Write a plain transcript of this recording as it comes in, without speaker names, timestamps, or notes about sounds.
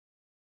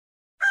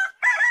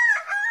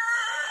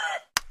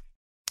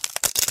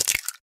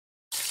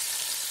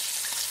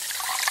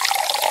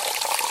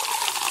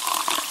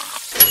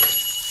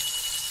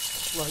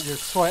like you're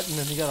sweating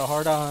and you got a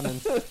heart on,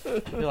 and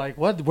you're like,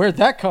 "What? Where'd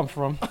that come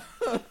from?"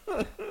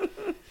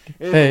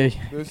 Hey,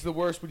 it's the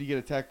worst when you get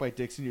attacked by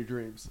dicks in your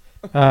dreams.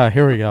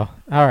 Here we go.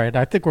 All right,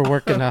 I think we're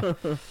working now.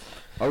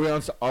 Are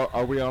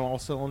we on all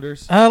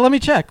cylinders? Let me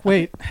check.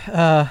 Wait.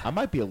 I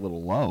might be a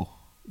little low.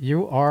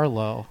 You are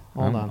low.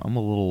 Hold on. I'm a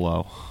little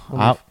low.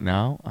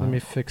 Let me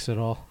fix it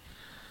all.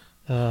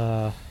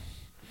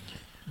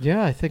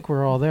 Yeah, I think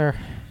we're all there.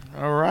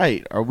 All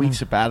right. Our week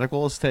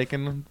sabbatical is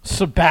taken.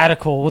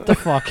 Sabbatical? What the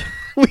fuck?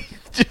 We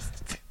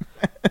just.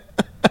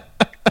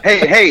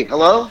 Hey,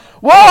 hello?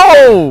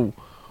 Whoa!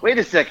 Wait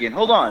a second.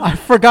 Hold on. I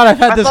forgot I've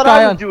had this thought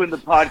guy I was on. doing the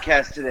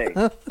podcast today.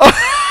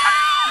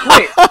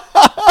 Wait.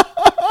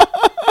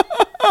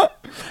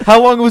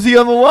 How long was he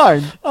on the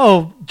line?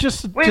 Oh,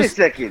 just Wait a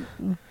second.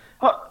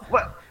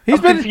 What? He's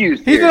I'm been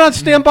confused. He's here. been on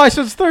standby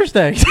since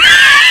Thursday.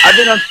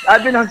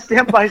 I've been on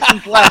standby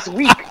since last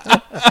week.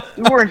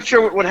 We weren't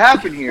sure what would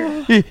happen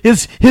here.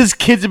 His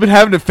kids have been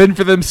having to fend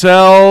for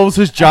themselves.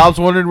 His job's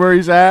wondering where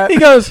he's at. He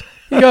goes,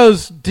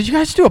 "Did you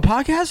guys do a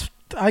podcast?"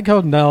 I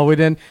go, "No, we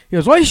didn't." He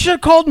goes, "Well, you should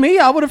have called me.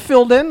 I would have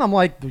filled in." I'm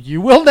like,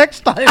 "You will next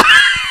time."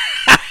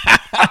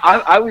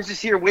 I was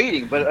just here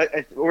waiting,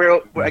 but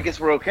I guess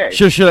we're okay.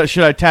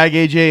 Should I tag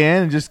AJ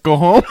in and just go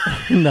home?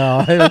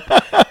 No,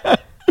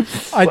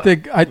 I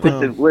think.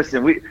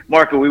 Listen,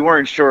 Marco, we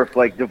weren't sure if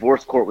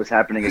divorce court was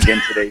happening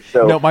again today.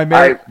 So no, my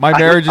marriage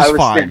is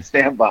fine. I was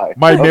standby.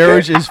 My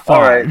marriage is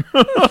fine. All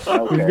right.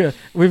 Okay.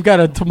 We've got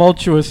a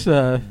tumultuous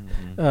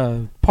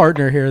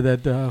partner here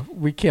that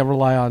we can't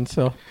rely on.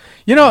 So,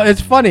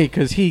 it's funny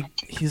because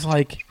he's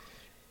like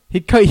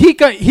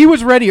he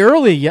was ready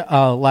early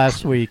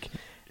last week,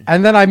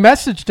 and then I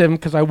messaged him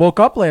because I woke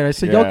up late. I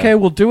said, "Okay,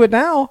 we'll do it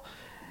now."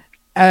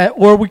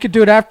 Or we could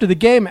do it after the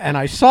game. And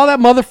I saw that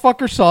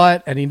motherfucker saw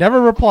it, and he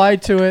never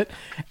replied to it.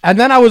 And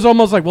then I was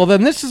almost like, well,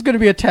 then this is going to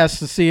be a test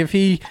to see if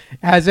he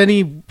has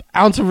any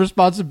ounce of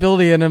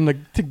responsibility in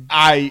him to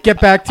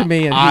get back to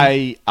me. And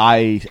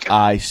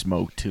I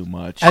smoked too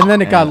much. And then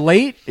it got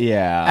late.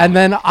 Yeah. And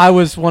then I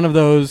was one of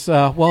those,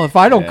 well, if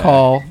I don't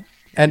call...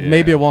 And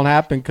maybe it won't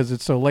happen because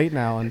it's so late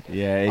now. And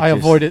I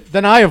avoided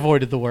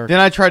the work. Then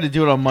I tried to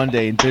do it on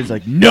Monday, and Ben's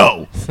like,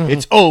 "No,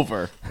 it's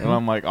over." And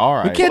I'm like, "All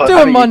right, we can't do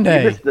it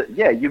Monday." You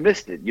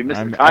missed it. You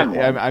missed the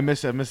time. I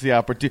missed the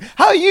opportunity.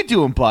 How are you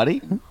doing,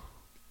 buddy?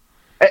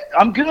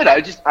 I'm good.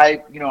 I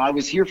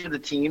was here for the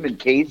team in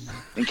case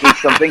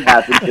something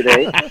happened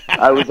today.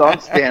 I was on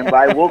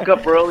standby. I woke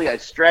up early. I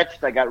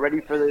stretched. I got ready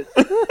for this.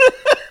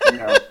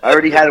 I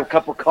already had a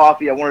cup of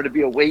coffee. I wanted to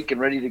be awake and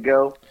ready to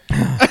go.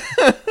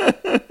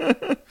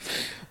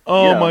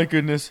 My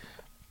goodness.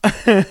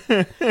 What do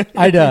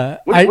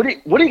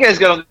you guys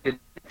got on the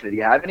do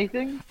you have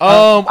anything?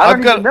 I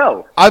don't even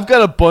know. I've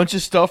got a bunch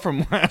of stuff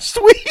from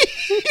last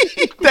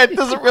week that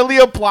doesn't really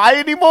apply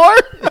anymore.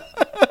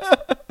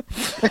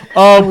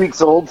 2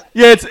 weeks old.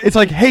 Yeah, it's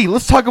like, hey,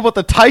 let's talk about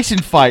the Tyson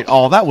fight.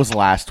 Oh, that was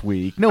last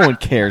week. No one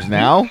cares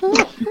now.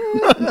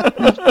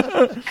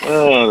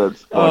 Oh,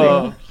 that's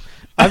funny.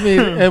 I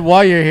mean,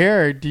 while you're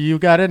here, do you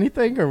got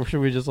anything, or should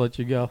we just let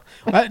you go?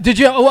 Did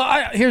you?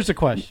 Well, here's a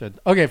question.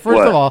 Okay,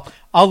 first of all,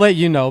 I'll let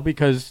you know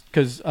because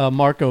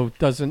Marco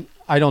doesn't.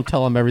 I don't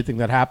tell him everything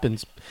that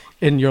happens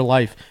in your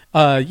life.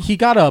 He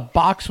got a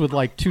box with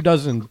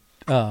 24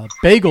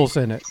 bagels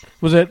in it.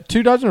 Was it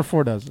 24 or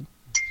 4 dozen?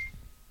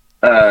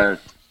 I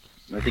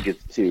think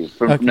it's 2.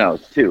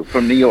 It's 2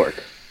 from New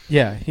York.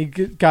 Yeah, he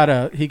got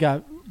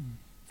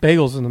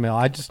bagels in the mail.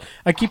 I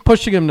keep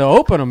pushing him to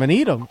open them and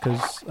eat them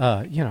because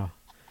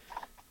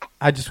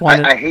I just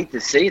wanted. I hate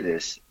to say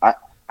this. I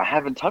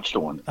haven't touched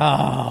one.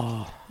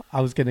 Oh, I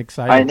was getting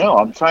excited. I know.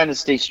 I'm trying to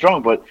stay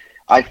strong, but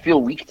I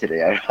feel weak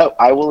today.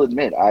 I will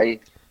admit,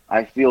 I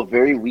feel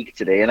very weak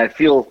today, and I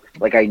feel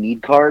like I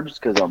need carbs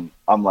because I'm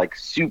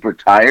super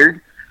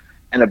tired.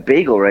 And a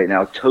bagel right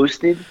now,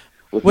 toasted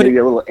with maybe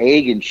a little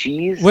egg and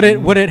cheese. Would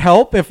it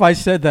help if I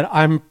said that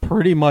I'm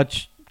pretty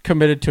much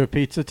committed to a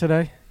pizza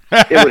today?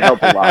 It would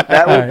help a lot.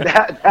 That would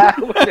help.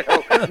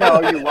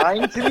 Now, are you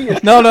lying to me?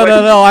 No.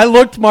 I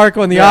looked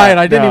Marco in the eye, and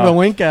I didn't even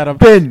wink at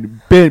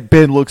him.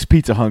 Ben looks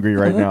pizza hungry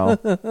right now.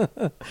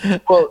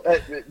 Well,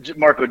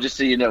 Marco, just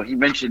so you know, he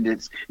mentioned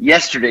it's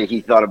yesterday he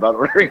thought about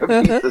ordering a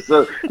pizza.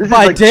 So this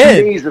is 2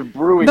 days of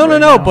brewing. No.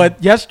 Now.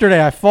 But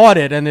yesterday I fought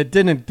it, and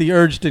the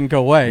urge didn't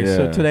go away. Yeah.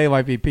 So today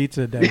might be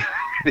pizza day.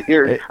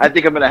 Here, I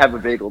think I'm going to have a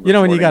bagel.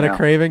 When you got a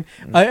craving?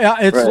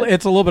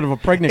 It's a little bit of a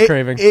pregnant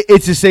craving.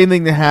 It's the same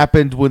thing that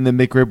happened when the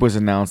McRib was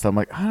announced. I'm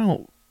like,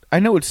 I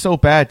know it's so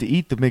bad to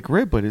eat the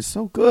McRib, but it's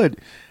so good.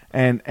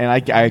 And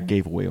I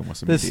gave away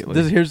almost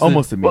immediately. Here's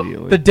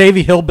immediately. The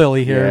Davy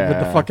Hillbilly here with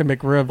the fucking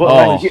McRib.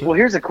 Well,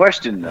 here's a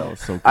question, though.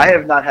 So I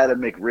have not had a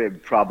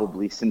McRib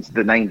probably since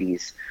the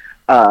 90s.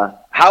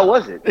 How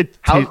was it?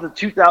 How's the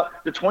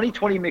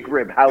 2020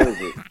 McRib? How is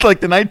it?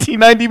 Like the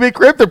 1990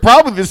 McRib? They're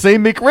probably the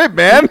same McRib,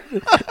 man.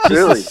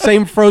 Really?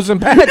 Same frozen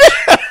batch.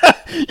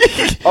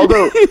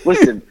 Although,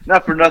 listen,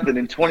 not for nothing,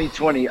 in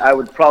 2020, I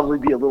would probably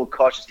be a little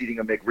cautious eating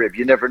a McRib.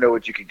 You never know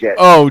what you could get.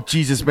 Oh,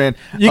 Jesus, man.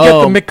 You get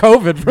the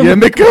McCovid from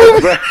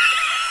McCovid.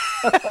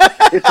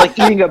 It's like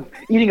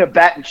eating a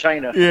bat in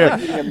China. Yeah.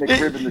 Like eating a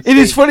McRib in the It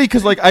is States. funny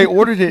because like I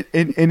ordered it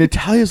and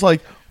Italia's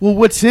like, well,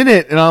 what's in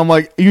it? And I'm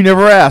like, you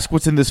never ask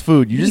what's in this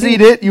food. You just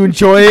eat it, you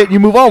enjoy it, you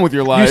move on with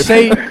your life.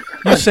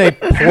 You say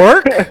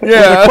pork? Yeah.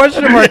 With a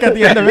question mark at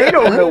the end of They it.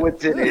 don't know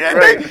what's in it, Yeah,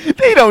 right?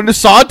 they don't know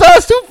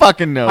sawdust. Who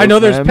fucking knows? I know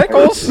there's man?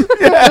 pickles.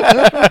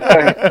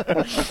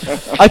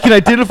 I can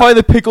identify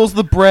the pickles,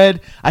 the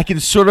bread. I can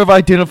sort of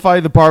identify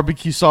the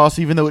barbecue sauce,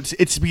 even though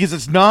it's because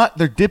it's not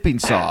their dipping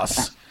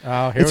sauce.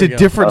 Oh, here It's we a go.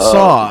 different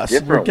sauce.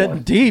 different. We're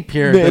getting deep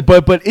here. Yeah,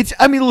 but it's.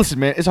 I mean, listen,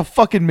 man. It's a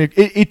fucking.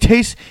 It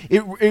tastes.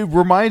 It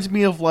reminds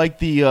me of like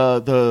the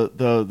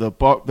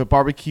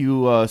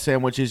barbecue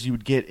sandwiches you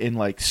would get in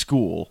like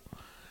school.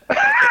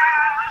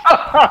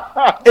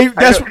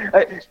 That's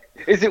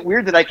Is it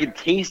weird that I can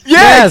taste? yeah,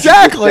 Yes.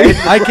 exactly.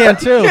 I can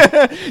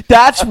too.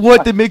 That's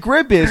what the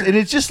McRib is, and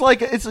it's just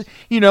like it's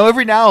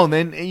every now and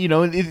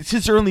then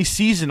since they're only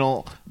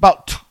seasonal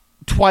about.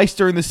 Twice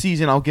during the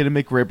season, I'll get a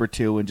McRib or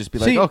two and just be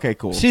like, okay,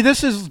 cool. See,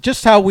 this is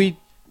just how we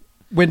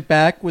went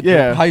back with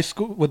Yeah. the high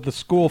school, with the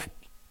school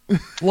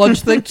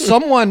lunch thing.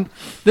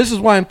 This is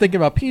why I'm thinking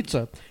about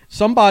pizza.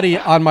 Somebody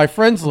on my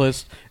friends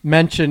list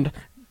mentioned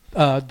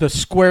the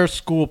square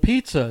school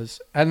pizzas,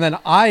 and then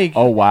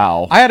Oh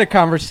wow! I had a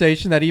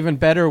conversation that even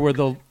better where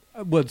the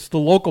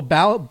local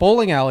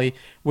bowling alley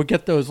would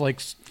get those like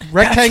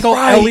rectangle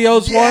right.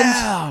 Elio's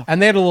Yeah. ones,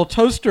 and they had a little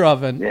toaster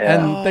oven, Yeah.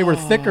 and they were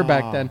thicker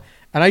back then.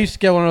 And I used to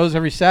get one of those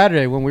every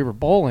Saturday when we were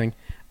bowling.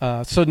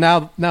 So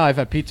now I've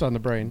had pizza on the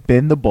brain.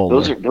 Ben the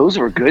bowler. Those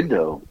were good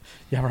though.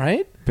 Yeah,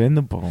 right. Ben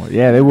the bowler.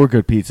 Yeah, they were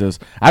good pizzas.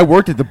 I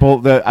worked at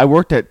I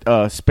worked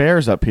at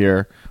Spares up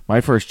here, my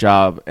first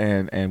job,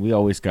 and we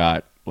always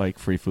got like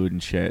free food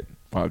and shit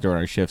during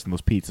our shifts, and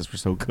those pizzas were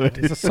so good.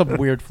 Is this some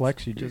weird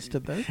flex you just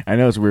did there? I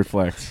know it's a weird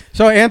flex.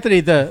 So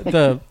Anthony,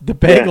 the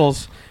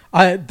bagels.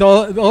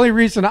 The only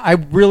reason I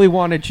really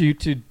wanted you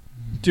to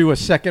do a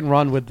second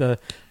run with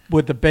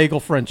the bagel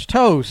French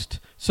toast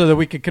so that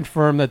we could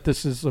confirm that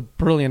this is a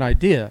brilliant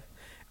idea.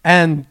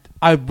 And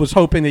I was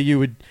hoping that you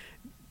would,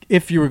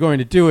 if you were going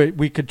to do it,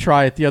 we could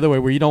try it the other way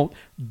where you don't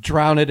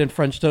drown it in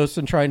French toast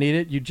and try and eat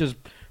it. You just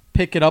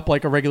pick it up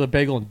like a regular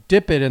bagel and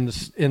dip it in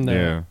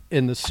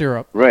the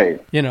syrup. Right.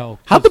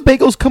 How'd the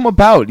bagels come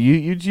about?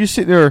 You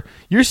sit there,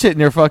 you're sitting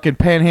there fucking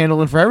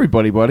panhandling for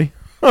everybody, buddy.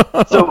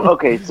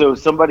 So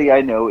somebody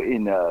I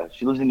know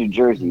she lives in New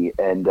Jersey,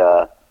 and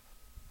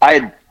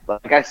I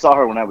saw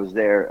her when I was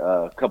there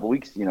a couple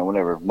weeks, a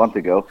month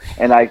ago,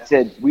 and I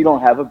said, we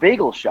don't have a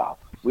bagel shop.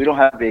 We don't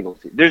have bagels.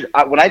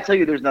 When I tell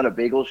you there's not a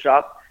bagel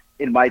shop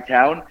in my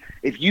town,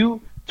 if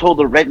you told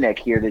a redneck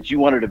here that you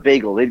wanted a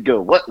bagel, they'd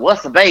go,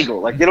 what's a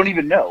bagel? Like, they don't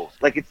even know.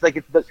 Like,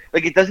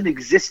 it doesn't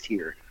exist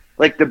here.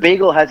 Like, the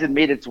bagel hasn't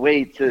made its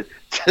way to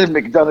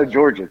McDonough,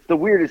 Georgia. It's the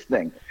weirdest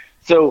thing.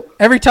 So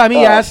Every time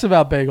he asks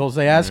about bagels,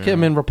 they ask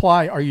him in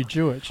reply, "Are you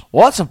Jewish?"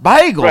 What's a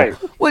bagel? Right.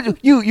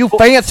 What you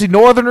fancy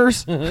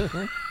Northerners? no,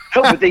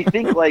 but they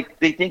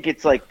think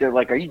it's like they're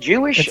like, are you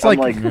Jewish? It's I'm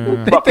like-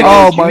 like, fuck, Oh,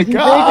 are you my Jews,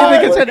 God. I bagel?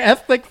 think it's Like, an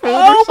ethnic food.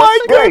 Oh or my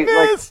something. Right,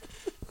 goodness!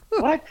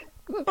 what?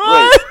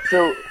 Right.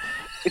 So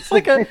it's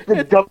like it's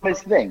the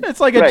dumbest thing. It's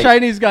like a Right.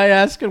 Chinese guy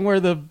asking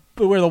where the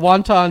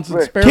wontons and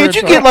Right. spare Can't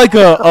you ribs get are. like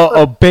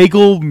a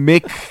bagel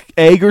Mick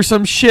egg or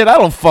some shit? I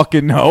don't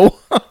fucking know.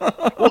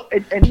 Well,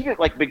 and even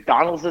like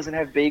McDonald's doesn't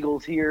have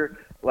bagels here.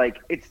 Like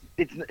it's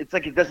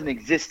like it doesn't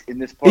exist in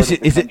this part Is of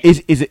it the is it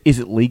country. is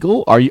it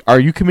legal? Are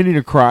you committing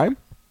a crime?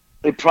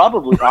 It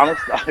probably,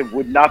 honestly, I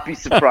would not be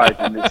surprised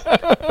in this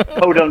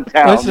podunk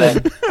town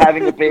Listen, that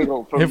having a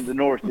bagel from if- the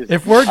north is.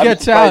 if word I'm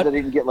gets surprised out- I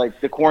didn't get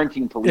like the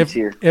quarantine police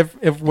here.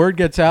 If word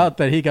gets out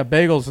that he got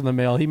bagels in the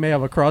mail, he may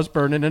have a cross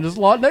burning in his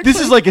lawn next This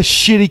week. is like a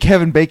shitty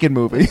Kevin Bacon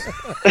movie.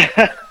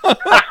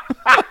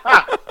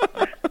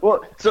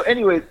 Well, so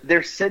anyway,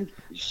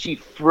 she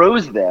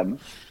froze them,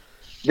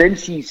 then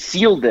she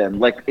sealed them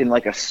like in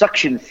like a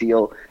suction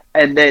seal,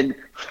 and then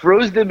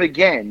froze them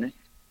again,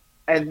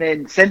 and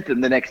then sent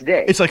them the next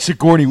day. It's like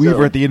Sigourney Weaver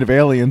So- at the end of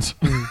Aliens.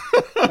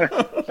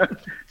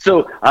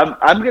 So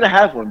I'm gonna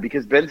have one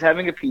because Ben's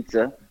having a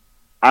pizza.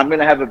 I'm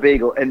gonna have a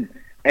bagel, and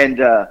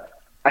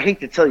I hate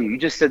to tell you, you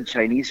just said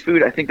Chinese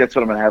food. I think that's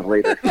what I'm gonna have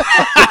later.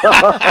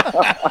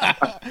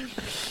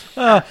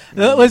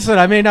 Listen,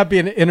 I may not be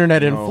an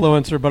internet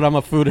influencer, but I'm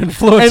a food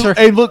influencer.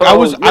 And look, Oh, I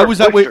was you're a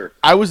that way. pusher.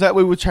 I was that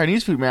way with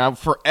Chinese food, man,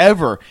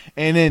 forever.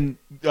 And then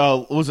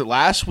was it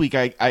last week?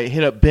 I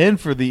hit up Ben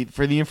for the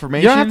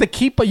information. you don't have to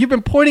keep. You've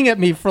been pointing at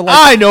me for like.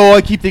 I know.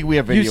 I keep thinking we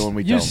have video when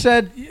we you don't.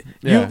 said Yeah.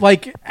 you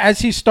like as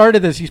he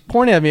started this, he's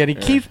pointing at me and he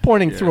keeps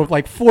pointing through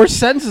like 4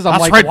 sentences. I'm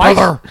That's like, right, why?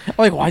 brother. I'm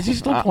like, why is he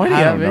still pointing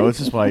I at don't me? know. It's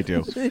just what I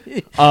do.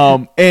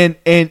 And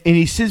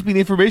he sends me the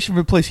information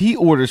from the place he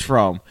orders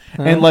from.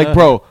 And like,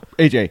 bro,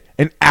 AJ,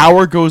 an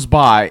hour goes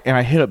by, and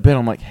I hit up Ben.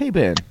 I'm like, hey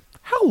Ben,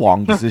 how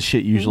long does this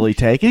shit usually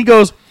take? And he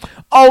goes,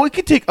 oh, it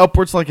could take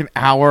upwards like an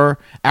hour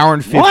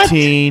and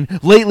 15.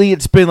 Lately,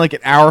 it's been like an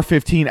hour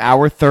 15,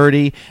 hour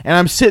 30. And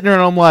I'm sitting there,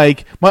 and I'm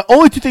like, my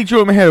only two things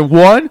going in my head are,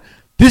 one,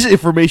 This is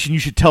information you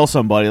should tell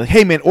somebody. Like,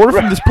 hey, man, order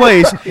from this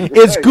place.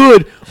 It's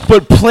good,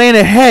 but plan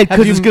ahead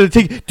because it's going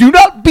to take. Do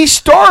not be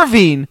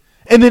starving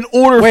and then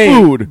order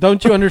food.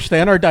 Don't you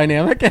understand our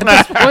dynamic at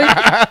this point?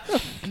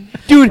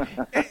 Dude,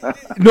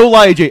 no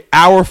lie, AJ,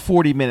 hour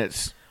 40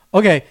 minutes.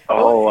 Okay.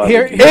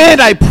 Here,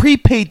 and I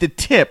prepaid the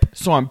tip,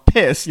 so I'm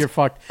pissed. You're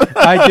fucked.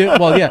 I do.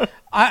 Well, yeah.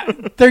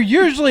 They're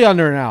usually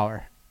under an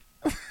hour.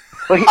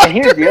 And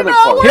here's the other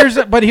part.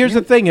 Here's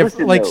the thing. If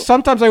listen,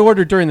 sometimes I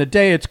order during the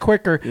day, it's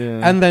quicker,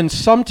 and then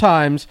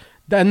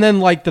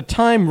like the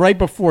time right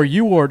before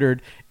you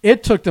ordered,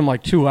 it took them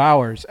like 2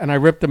 hours, and I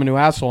ripped them a new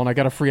asshole, and I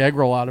got a free egg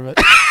roll out of it.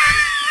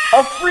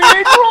 A free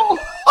egg roll.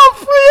 A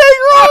free egg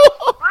roll.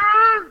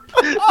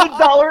 The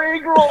dollar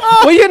egg roll.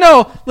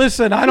 Well,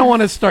 listen, I don't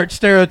want to start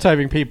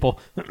stereotyping people,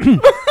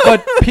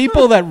 but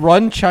people that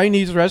run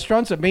Chinese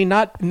restaurants that may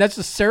not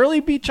necessarily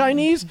be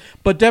Chinese,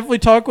 but definitely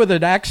talk with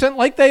an accent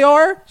like they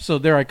are. So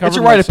there, I covered It's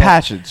a rite of myself.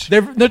 passage.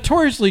 They're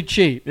notoriously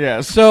cheap.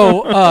 Yes.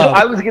 So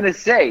I was gonna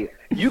say,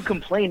 you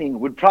complaining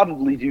would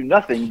probably do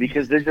nothing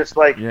because they're just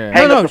like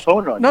hang up the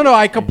phone on you. No,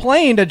 I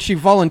complained and she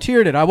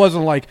volunteered it. I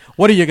wasn't like,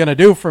 what are you going to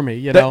do for me?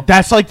 You know,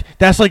 that's like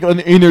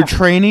in their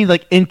training,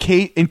 like in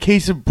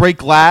case of break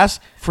glass,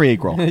 free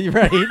egg roll.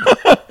 Right.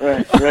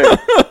 Right.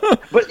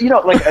 But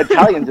like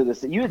Italians do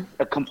this. You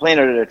complain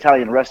at an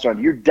Italian restaurant,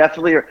 you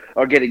definitely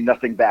are getting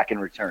nothing back in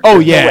return. Oh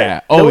There's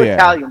yeah. no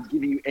Italians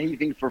giving you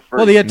anything for free.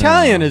 Well, the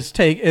Italian is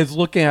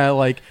looking at it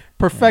like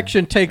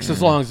perfection takes as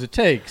long as it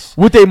takes.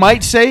 What they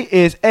might say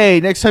is,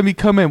 "Hey, next time you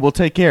come in, we'll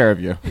take care of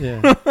you."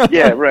 Yeah.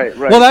 Yeah. Right.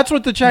 Well, that's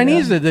what the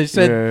Chinese did. They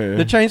said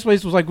the Chinese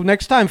place was like,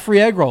 next time, free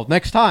egg roll.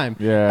 Next time.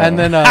 Yeah. And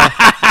then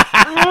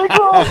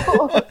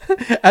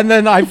and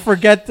then I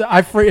forget.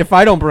 If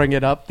I don't bring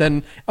it up,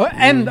 then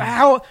and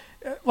how.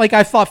 Like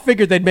I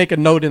figured they'd make a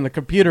note in the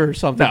computer or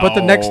something, but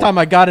the next time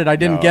I got it, I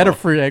didn't get a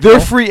free egg roll. Their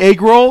free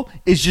egg roll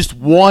is just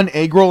one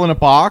egg roll in a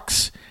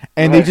box,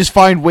 and they just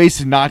find ways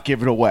to not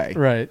give it away.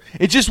 Right.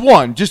 It's just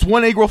one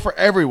egg roll for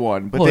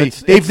everyone, but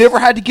they've never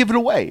had to give it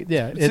away.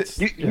 Yeah.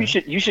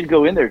 You should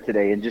go in there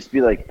today and just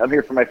be like, I'm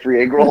here for my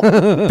free egg roll.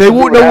 They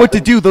won't know what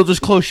to do. They'll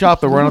just close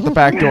shop. They'll run out the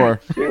back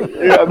door.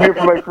 I'm here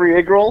for my free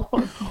egg roll.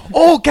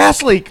 Oh,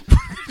 gas leak!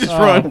 Just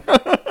run.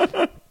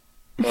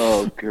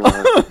 Oh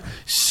god.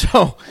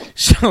 So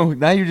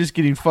now you're just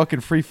getting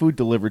fucking free food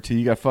delivered to you.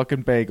 You got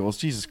fucking bagels.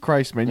 Jesus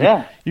Christ,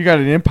 man. You got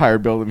an empire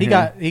building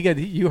here.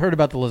 You heard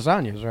about the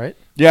lasagnas, right?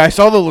 Yeah, I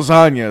saw the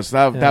lasagnas.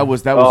 That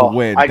was a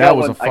win. That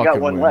was a fucking win. I got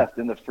one left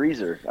in the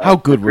freezer. How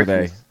good were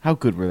they? How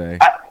good were they?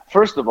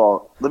 First of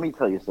all, let me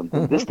tell you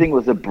something. This thing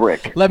was a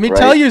brick. Let me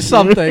tell you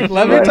something.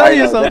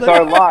 That's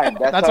our line.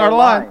 That's our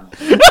line.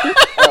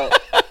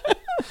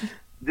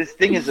 This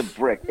thing is a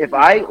brick. If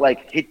I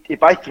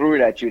threw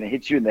it at you and it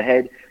hit you in the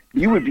head,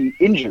 you would be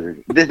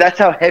injured. That's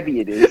how heavy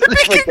it is.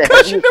 It's like the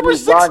heaviest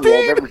lasagna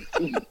I've ever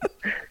seen.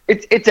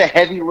 It's a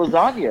heavy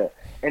lasagna,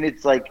 and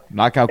it's like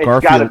knockout it's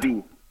Garfield. Gotta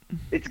be.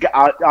 It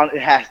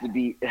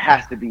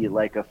has to be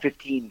like a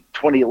 15,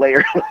 20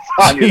 layer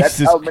lasagna. That's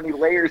how many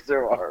layers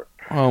there are.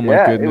 Oh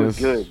my goodness, it was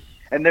good.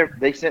 And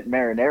they sent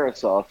marinara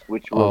sauce,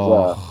 which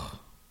was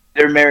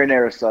their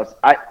marinara sauce.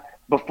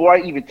 Before I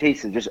even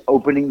tasted, just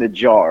opening the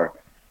jar.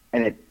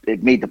 And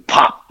it made the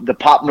pop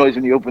noise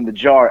when you open the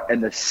jar,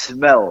 and the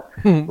smell.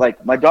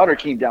 Like my daughter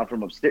came down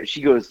from upstairs. She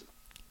goes,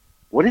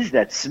 "What is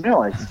that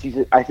smell?" I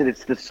said,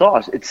 "It's the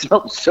sauce. It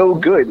smelled so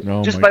good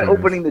just by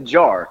opening the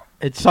jar."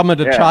 It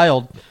summoned a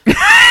child.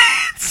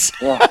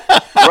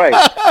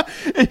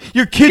 Right.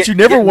 Your kids, you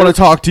never want to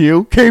talk to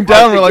you. Came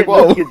down and were like,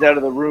 "Whoa!" Kids out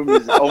of the room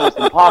is almost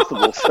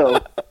impossible. So.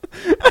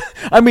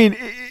 I mean,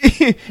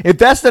 if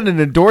that's not an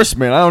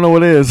endorsement, I don't know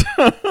what is.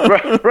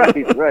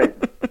 Right.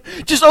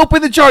 Just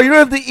open the jar. You don't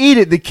have to eat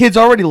it. The kids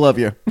already love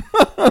you.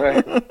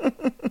 Right.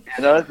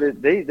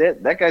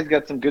 That guy's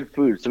got some good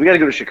food. So we got to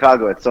go to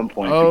Chicago at some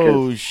point.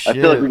 Oh shit!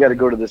 I feel like we got to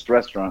go to this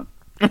restaurant.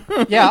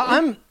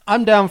 Yeah,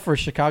 I'm down for a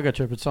Chicago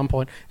trip at some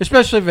point,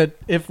 especially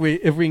if we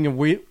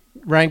can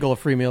wrangle a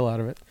free meal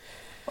out of it.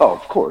 Oh,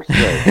 of course.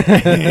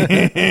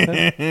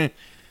 Right.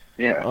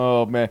 Yeah.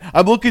 Oh man,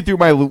 I'm looking through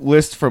my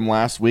list from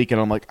last week, and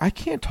I'm like, I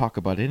can't talk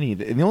about any of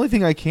it. And the only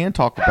thing I can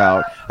talk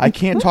about, I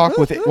can't talk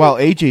with it while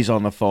AJ's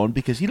on the phone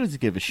because he doesn't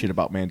give a shit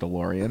about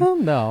Mandalorian. Oh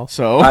no.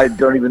 So I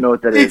don't even know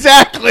what that is.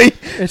 Exactly.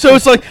 So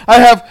it's like I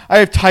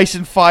have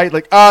Tyson fight.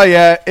 Like, oh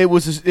yeah,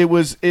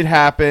 it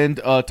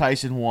happened.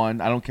 Tyson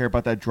won. I don't care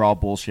about that draw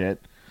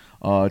bullshit.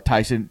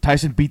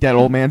 Tyson beat that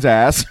old man's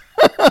ass.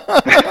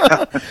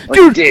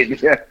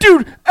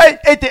 Dude,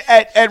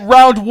 at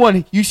round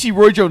one, you see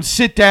Roy Jones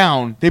sit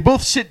down. They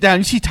both sit down.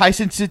 You see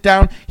Tyson sit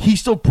down. He's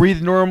still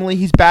breathing normally.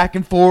 He's back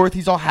and forth.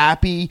 He's all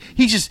happy.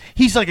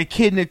 He's like a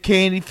kid in a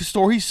candy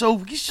store. He's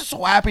just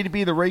so happy to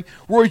be in the ring.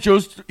 Roy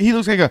Jones, he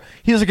looks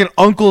like an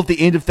uncle at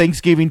the end of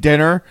Thanksgiving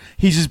dinner.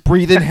 He's just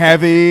breathing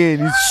heavy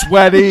and he's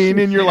sweating,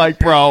 and you're like,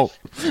 bro,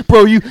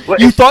 you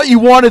thought you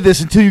wanted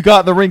this until you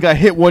got in the ring, got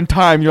hit one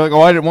time. You're like,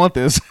 oh, I didn't want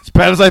this. As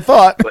bad as I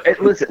thought.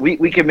 Listen,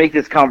 we can make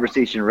this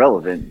conversation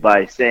relevant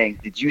by saying,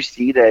 did you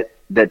see that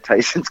that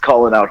Tyson's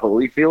calling out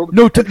Holyfield.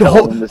 No, the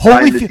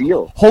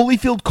deal.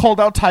 Holyfield called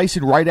out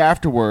Tyson right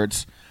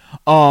afterwards,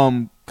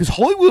 because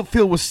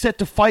Holyfield was set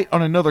to fight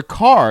on another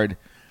card.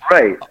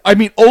 Right. I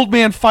mean, old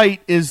man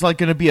fight is like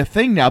going to be a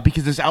thing now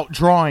because it's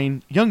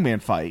outdrawing young man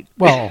fight.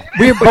 Well,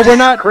 we're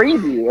not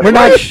crazy.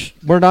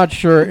 We're not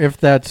sure if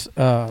that's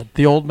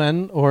the old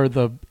men or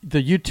the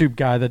YouTube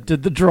guy that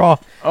did the draw.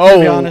 To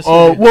be honest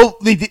with you. Well,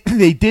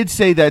 they did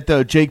say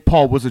that Jake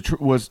Paul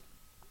was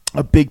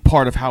a big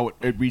part of how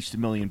it reached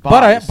 1 million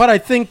buys. But I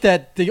think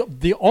that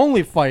the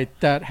only fight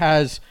that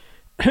has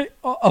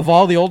of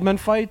all the old men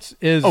fights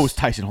is it's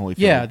Tyson Holyfield.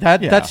 Yeah,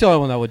 that's the only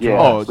one that would Yeah.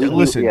 draw.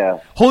 Listen, Yeah.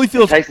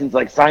 Holyfield. Tyson's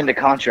like signed a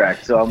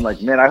contract, so I'm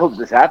like, man, I hope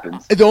this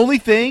happens. The only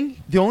thing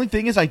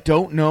is I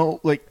don't know.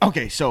 Like,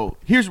 okay, so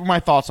here's my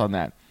thoughts on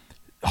that.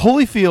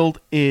 Holyfield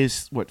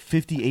is,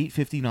 58,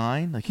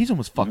 59? Like, he's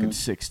almost fucking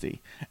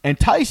 60. And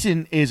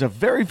Tyson is a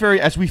very,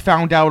 very, as we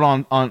found out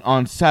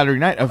on Saturday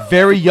night, a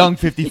very young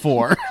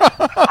 54.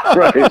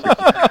 Right.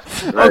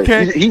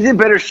 Okay. He's in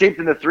better shape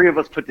than the three of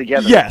us put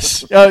together.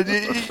 Yes.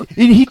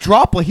 He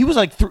dropped, he was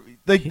like,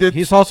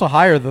 He's also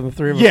higher than the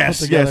three of us yes,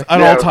 put together. yes,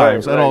 at all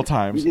times, at all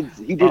times.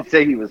 He did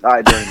say he was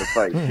high during the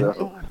fight.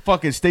 So.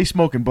 Fucking stay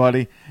smoking,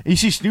 buddy. You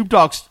see, Snoop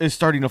Dogg is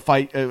starting a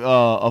fight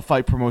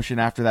promotion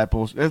after that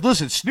bullshit.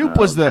 Listen, Snoop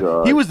was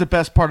the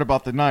best part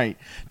about the night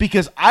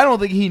because I don't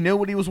think he knew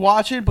what he was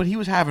watching, but he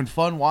was having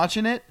fun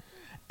watching it,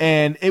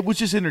 and it was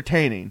just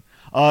entertaining.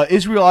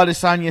 Israel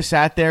Adesanya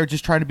sat there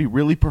just trying to be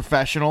really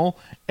professional,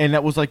 and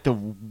that was like the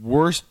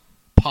worst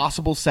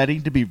possible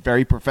setting to be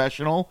very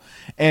professional.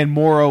 And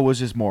Moro was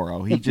just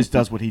Moro. He just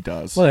does what he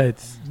does. Well,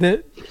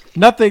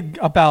 nothing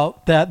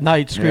about that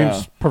night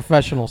screams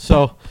professional.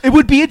 So it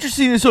would be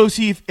interesting to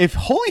see if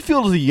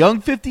Holyfield is a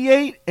young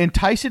 58 and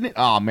Tyson.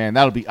 Oh man,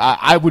 that'll be.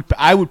 I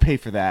would pay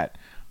for that.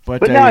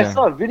 But now I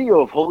saw a video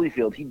of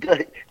Holyfield.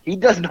 He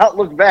does not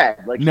look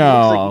bad. Like, no, he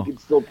looks like he could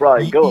still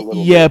probably go a little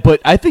bit. Yeah,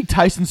 but I think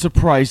Tyson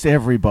surprised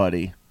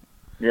everybody.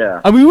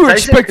 Yeah, I mean, we were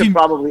Tyson expecting could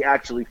probably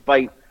actually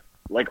fight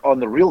like on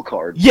the real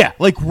card. Yeah,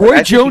 like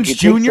Roy Jones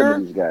Jr.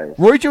 Guys.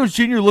 Roy Jones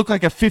Jr. looked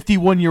like a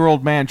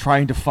 51-year-old man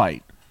trying to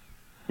fight.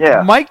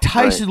 Yeah, Mike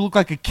Tyson looked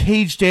like a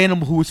caged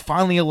animal who was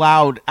finally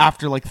allowed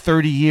after like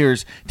 30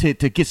 years to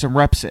get some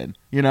reps in.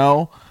 You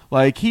know,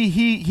 like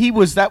he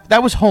was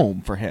that was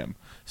home for him.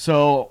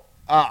 So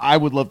I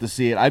would love to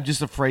see it. I'm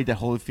just afraid that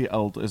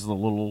Holyfield is a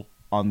little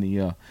on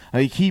the.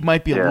 He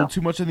might be a little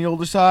too much on the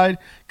older side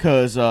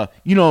because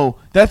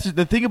that's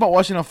the thing about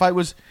watching a fight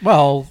was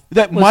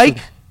Mike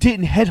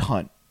didn't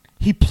headhunt.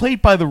 He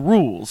played by the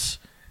rules.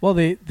 Well,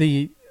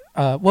 maybe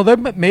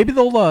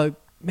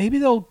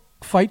they'll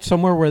fight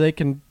somewhere where they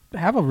can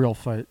have a real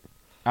fight.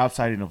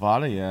 Outside of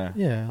Nevada, yeah.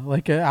 Yeah,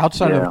 like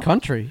outside of the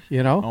country,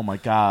 you know? Oh, my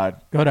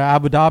God. Go to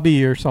Abu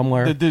Dhabi or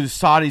somewhere. The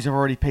Saudis have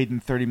already paid him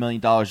 $30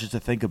 million just to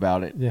think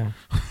about it. Yeah.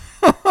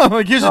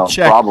 Like, here's a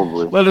check.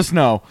 Probably. Let us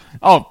know.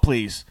 Oh,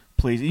 please.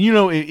 Please. You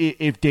know,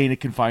 if Dana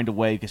can find a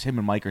way, because him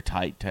and Mike are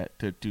tight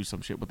to do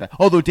some shit with that.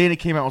 Although Dana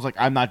came out and was like,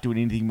 I'm not doing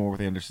anything more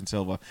with Anderson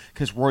Silva,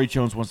 because Roy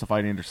Jones wants to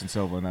fight Anderson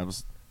Silva, and that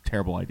was a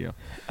terrible idea.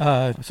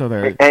 So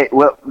there. Hey,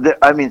 well,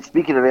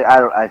 speaking of it,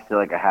 I feel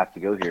like I have to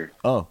go here.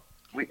 Oh.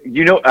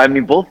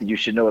 Both of you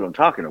should know what I'm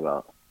talking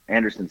about.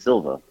 Anderson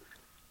Silva.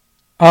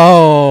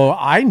 Oh,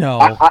 I know.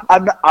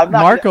 I'm not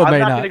Marco I'm may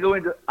not not. going to go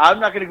into. I'm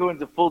not going to go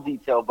into full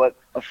detail, but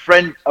a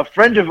friend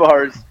of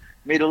ours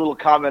made a little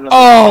comment.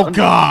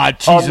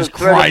 God, on Jesus the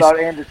thread Christ! About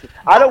Anderson.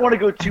 I don't want to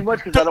go too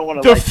much because I don't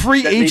want to. The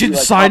free agent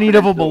signing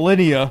of a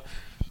millennia.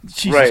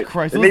 Jesus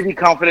Christ! It may be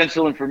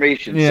confidential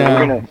information,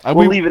 Yeah. so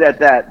we'll leave it at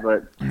that.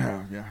 But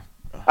yeah.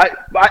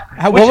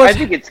 I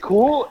think it's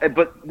cool,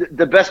 but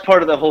the best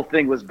part of the whole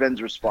thing was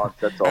Ben's response.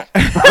 That's all.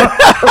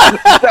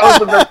 That was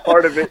the best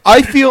part of it.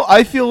 I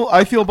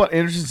feel about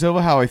Anderson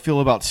Silva how I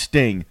feel about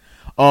Sting.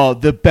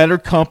 The better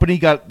company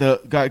got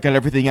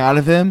everything out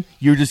of him.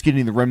 You're just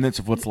getting the remnants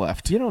of what's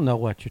left. You don't know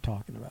what you're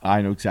talking about.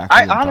 I know exactly.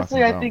 I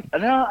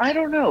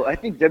don't know. I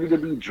think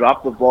WWE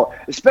dropped the ball,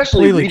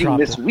 especially Completely leading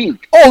this dropped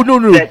week. Oh no,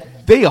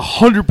 they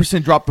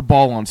 100% dropped the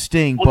ball on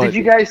Sting. Well, but did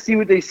you guys see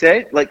what they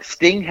said? Like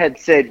Sting had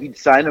said he'd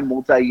sign a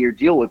multi-year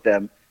deal with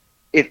them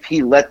if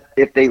they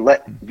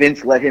let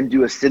Vince let him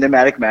do a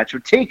cinematic match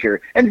with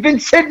Taker, and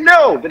Vince said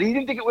no, that he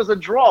didn't think it was a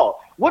draw.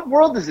 What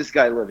world does this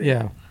guy live in?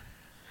 Yeah.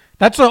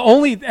 That's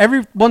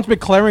everyone's been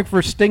clamoring for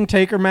a Sting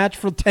Taker match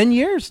for 10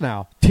 years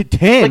now.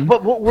 10?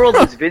 But what world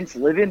does Vince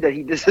live in that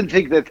he doesn't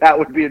think that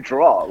would be a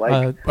draw?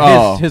 Like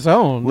his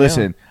own.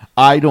 Listen,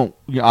 I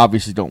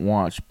obviously don't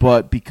watch,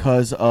 but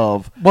because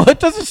of it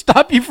doesn't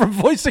stop you from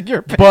voicing your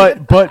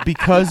opinion. but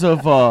because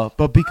of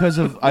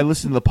I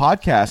listen to the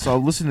podcast, so I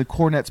listen to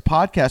Cornette's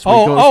podcast.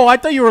 I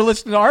thought you were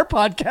listening to our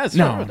podcast.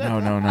 No.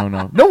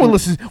 No one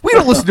listens. We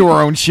don't listen to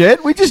our own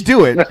shit. We just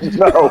do it.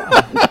 No.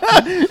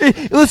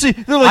 Listen,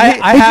 they're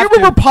like, hey, you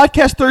remember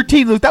podcast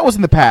 13? Look, that was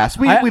in the past.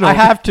 We don't. I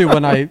have to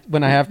when I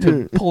have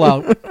to pull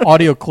out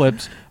audio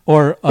clips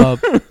or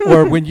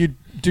when you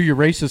do your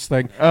racist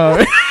thing.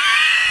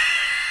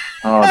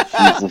 Oh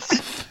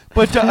Jesus!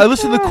 But I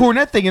listened to the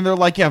Cornette thing, and they're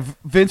like, yeah,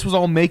 Vince was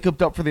all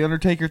make-upped up for the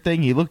Undertaker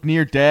thing. He looked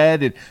near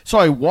dead. And so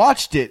I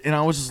watched it, and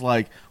I was just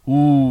like,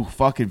 ooh,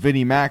 fucking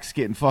Vinnie Mac's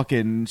getting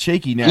fucking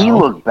shaky now. He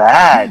looked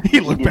bad. He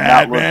looked did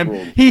bad, not look man.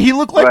 good. He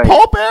looked like Right.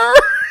 Paul Bearer.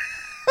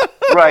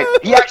 Right.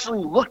 He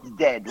actually looked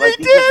dead. Like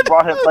He they just did.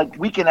 brought him like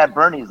Weekend at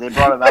Bernie's. They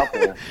brought him out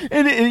there.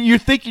 And you're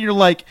thinking, you're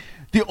like,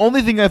 the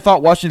only thing I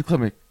thought watching the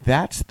clip,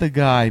 that's the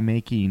guy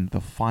making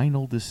the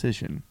final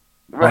decision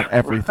Right. on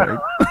everything.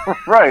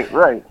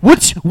 Right.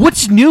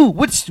 What's new?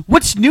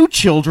 What's new,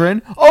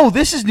 children? Oh,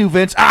 this is new,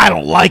 Vince. I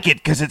don't like it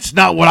because it's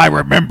not what I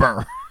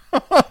remember.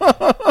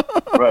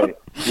 Right.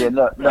 Yeah,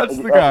 no, That's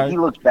the guy. He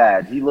looked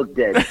bad. He looked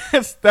dead.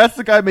 That's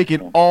the guy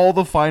making all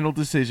the final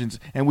decisions,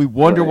 and we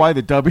wonder Right. why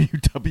the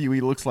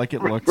WWE looks like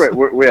it looks. Right.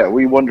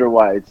 We wonder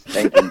why it's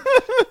tanking.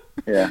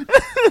 Yeah.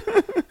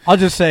 I'll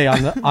just say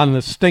on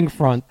the Sting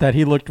front that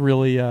he looked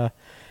really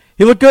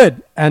he looked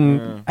good,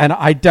 and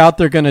I doubt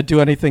they're going to do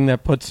anything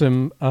that puts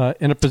him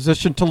in a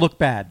position to look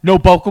bad. No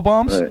buckle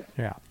bombs. Right.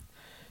 Yeah.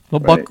 No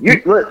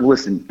Right.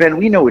 Listen, Ben,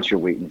 we know what you're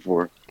waiting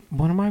for.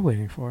 What am I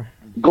waiting for?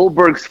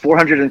 Goldberg's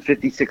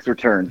 456th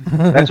return.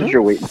 That's what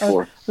you're waiting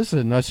for.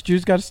 Listen, us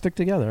Jews got to stick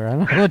together. I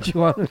don't know what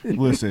you want.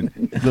 Listen.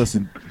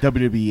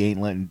 WWE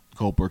ain't letting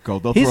Goldberg go.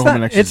 They'll He's throw him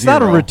an not. extra It's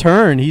not a zero.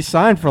 return. He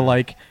signed for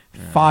like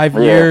 5 Yeah.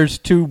 years,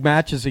 2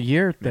 matches a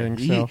year thing.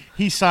 So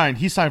He signed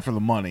for the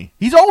money.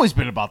 He's always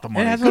been about the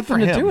money. it has Good for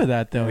nothing to him. do with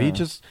that, though.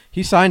 Yeah.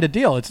 He signed a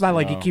deal. It's not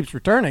like he No. keeps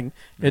returning.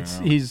 It's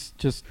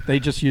No. they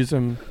just use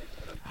him.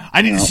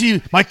 I need to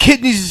see my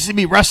kid needs to see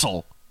me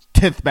wrestle.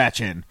 10th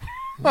match in.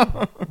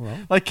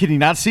 Like, can he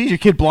not see? Is your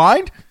kid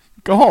blind?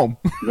 Go home.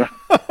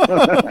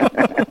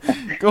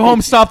 Go home.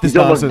 Stop this He's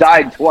almost nonsense.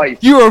 died twice.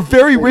 You are a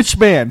very rich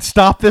man.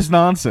 Stop this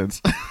nonsense.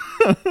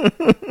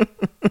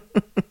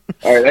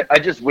 All right, I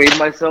just weighed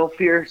myself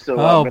here, so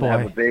Oh, I'm gonna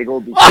have boy. a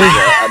bagel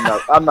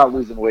because I'm not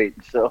losing weight.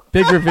 So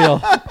Big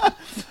reveal.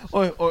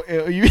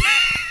 You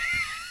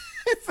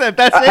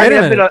that's I, it.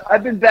 a minute.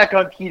 I've been back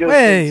on keto.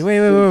 Wait.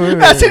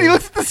 That's it. He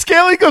looks at the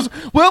scale. He goes,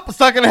 "Well, it's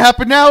not going to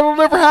happen now. It'll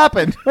never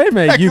happen." Wait a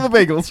minute. Back to the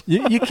bagels.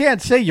 You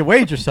can't say you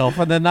weighed yourself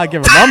and then not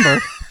give a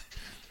number.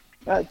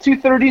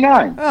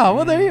 239. Oh,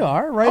 well, there you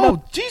are. Right up.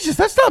 Oh, Jesus,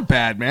 that's not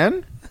bad,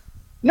 man.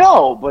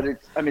 No, but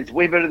it's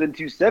way better than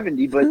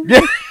 270. But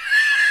Yeah.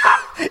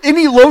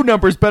 Any low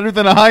number is better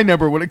than a high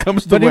number when it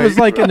comes to But he weight. was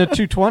like in the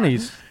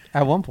 220s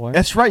at one point.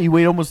 That's right. You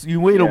weighed almost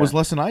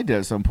less than I did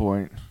at some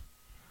point.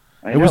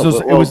 I It was know,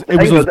 those- but, it was I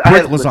know, those I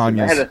brick had- listen,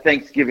 lasagnas. I had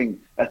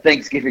a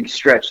Thanksgiving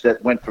stretch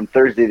that went from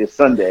Thursday to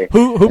Sunday.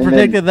 Who And then-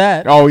 predicted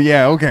that? Oh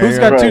yeah, okay. Who's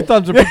yeah. got two Right.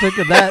 thumbs and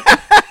predicted that?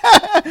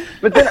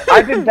 But then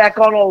I've been back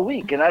on all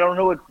week, and I don't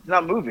know. It's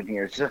not moving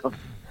here, so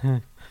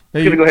I'm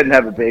gonna go ahead and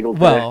have a bagel.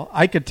 today. Well,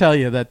 I could tell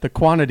you that the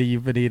quantity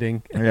you've been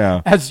eating,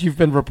 Yeah. as you've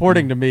been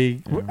reporting to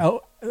me,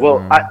 well,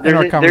 in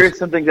our there is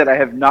something that I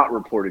have not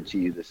reported to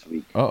you this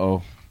week.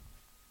 Uh-oh.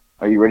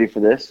 Are you ready for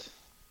this?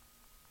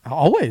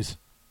 always.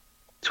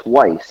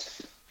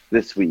 Twice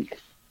this week.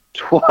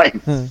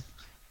 Twice.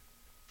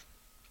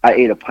 I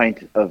ate a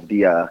pint of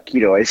the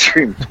keto ice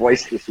cream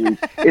twice this week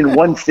in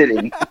one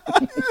sitting.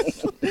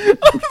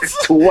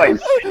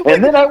 Twice.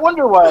 And then I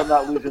wonder why I'm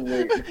not losing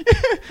weight.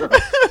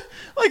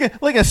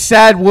 Like a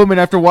sad woman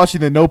after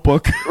watching The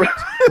Notebook.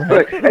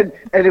 Right.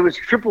 And it was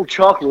triple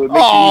chocolate. It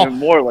makes it even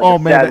more like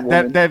a sad man,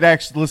 woman. that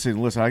actually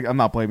listen. I'm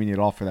not blaming you at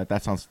all for that.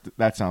 That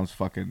sounds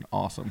fucking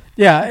awesome.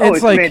 Yeah, Oh,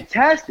 it's like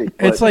fantastic.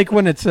 it's but- like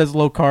when it says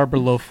low carb or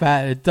low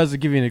fat, it doesn't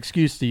give you an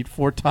excuse to eat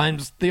 4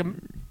 times the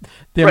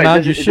right,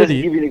 amount you it should doesn't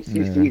eat. give you an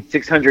excuse to eat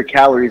 600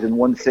 calories in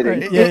one sitting.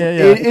 Right. Yeah.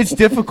 It's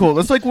difficult.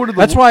 That's like one of the.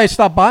 That's why I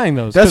stopped buying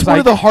those. That's 'cause one I-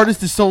 of the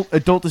hardest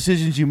adult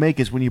decisions you make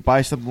is when you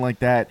buy something like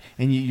that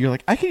and you're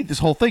like, I can eat this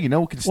whole thing and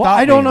no one can stop Well,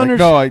 I me. don't Like,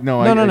 understand.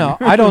 No, No.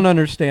 I don't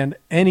understand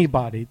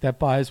anybody that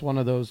buys one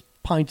of those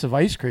pints of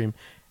ice cream,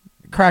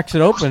 cracks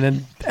it open,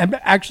 and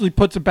actually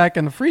puts it back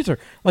in the freezer.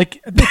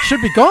 Like it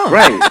should be gone.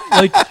 Right.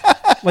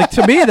 Like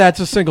to me, that's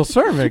a single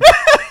serving.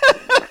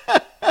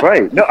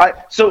 Right. No,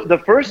 so the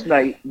first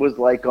night was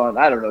like on,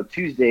 I don't know,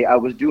 Tuesday, I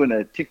was doing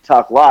a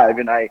TikTok live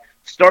and I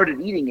started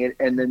eating it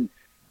and then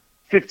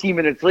 15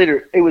 minutes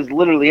later, it was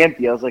literally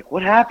empty. I was like,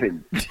 what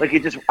happened? Like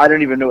I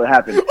don't even know what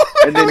happened.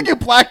 And then, Like you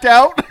blacked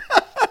out.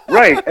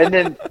 right. And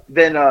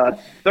then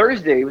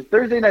Thursday, it was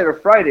Thursday night or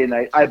Friday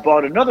night, I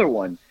bought another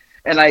one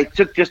and I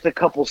took just a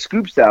couple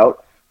scoops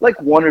out, like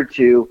 1 or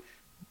 2.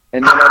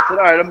 And then I said,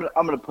 all right,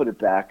 I'm going to put it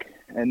back.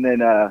 And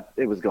then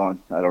it was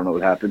gone. I don't know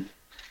what happened.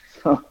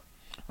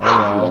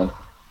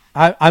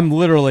 I'm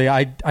literally.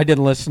 I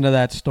didn't listen to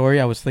that story.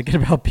 I was thinking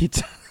about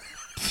pizza.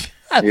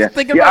 I was Yeah,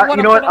 thinking about what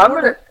you know what? I'm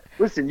I'm gonna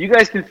listen. You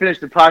guys can finish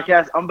the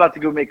podcast. I'm about to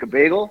go make a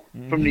bagel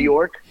from New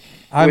York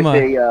I'm.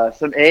 with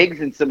some eggs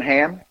and some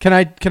ham. Can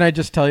I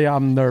just tell you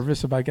I'm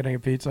nervous about getting a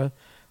pizza?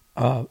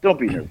 Don't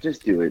be nervous.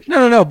 Just do it.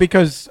 No,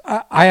 because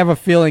I have a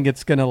feeling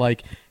it's gonna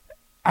like.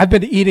 I've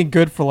been eating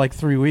good for like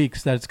 3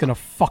 weeks. That it's gonna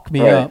fuck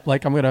me Right. up.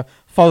 Like I'm gonna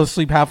fall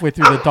asleep halfway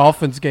through the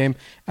Dolphins game,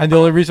 and the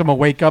only reason I'm gonna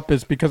wake up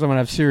is because I'm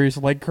gonna have serious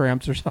leg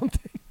cramps or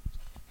something.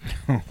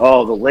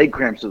 Oh, the leg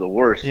cramps are the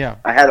worst. Yeah.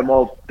 I had them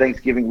all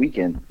Thanksgiving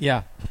weekend.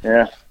 Yeah.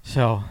 Yeah.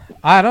 So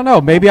I don't know.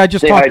 Maybe I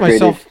just Stay talked hydrated.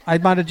 myself. I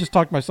might have just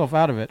talked myself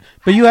out of it.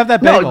 But you have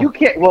that bagel. No, you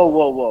can't.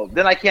 Whoa.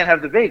 Then I can't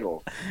have the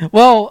bagel.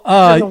 Well, It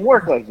doesn't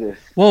work like this.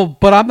 well,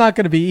 but I'm not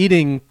going to be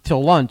eating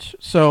till lunch,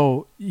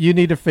 so you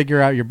need to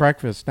figure out your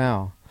breakfast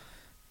now.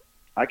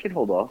 I can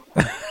hold off.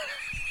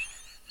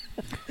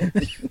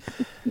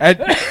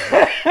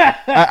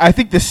 I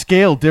think the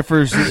scale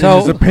differs in So-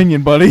 his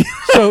opinion, buddy.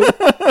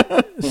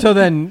 So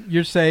then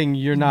you're saying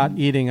you're not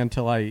eating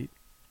until I eat.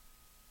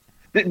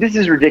 This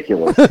is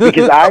ridiculous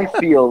because I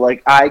feel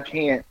like I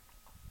can't.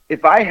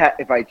 If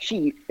I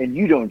cheat and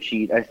you don't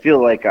cheat, I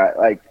feel like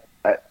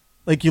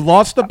Like you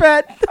lost a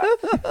bet?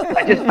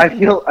 I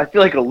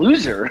feel like a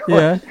loser.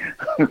 Yeah.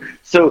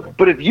 So,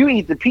 but if you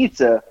eat the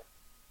pizza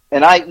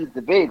and I eat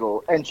the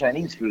bagel and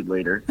Chinese food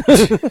later,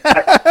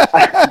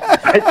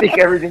 I think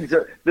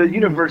the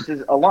universe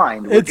is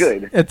aligned. We're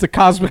good. It's a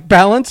cosmic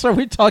balance. Are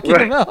we talking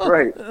about?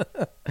 Right.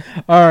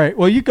 All right.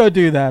 Well, you go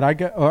do that.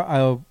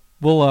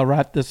 We'll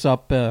wrap this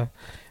up. You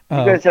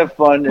guys have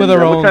fun. with And, our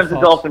what own time's the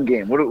thoughts. Dolphin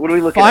game? What are we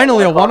looking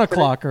Finally, at? a 1 today?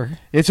 o'clocker.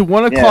 It's a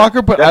 1 Yeah,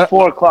 o'clocker, but that's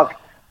 4 o'clock.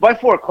 By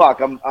 4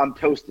 o'clock, I'm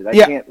toasted. I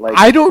can't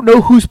I don't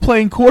know who's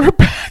playing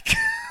quarterback.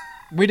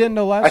 We didn't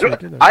know last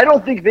week either. I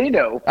don't think they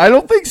know. I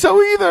don't think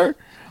so either.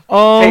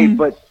 Hey,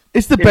 but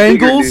It's the in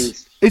bigger Bengals.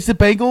 news- It's the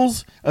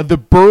Bengals. The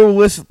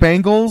Burrow-less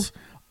Bengals.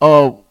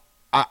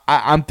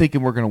 I'm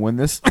thinking we're gonna win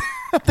this.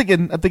 I'm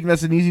thinking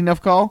that's an easy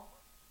enough call.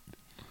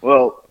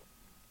 well,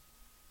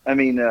 I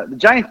mean, the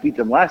Giants beat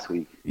them last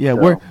week. Yeah,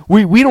 so.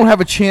 we don't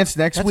have a chance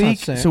next That's not week,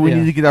 saying- so we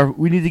yeah. need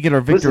to get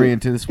our victory Listen,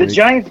 into this The week.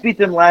 Giants beat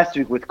them last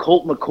week with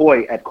Colt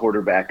McCoy at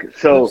quarterback.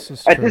 So This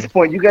is at true. this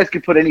point, you guys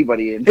could put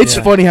anybody in. It's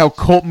Yeah. funny how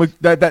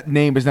that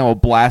name is now a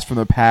blast from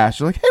the past.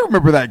 You're like, hey,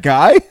 remember that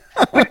guy?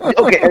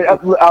 Okay,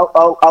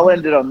 I'll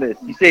end it on this.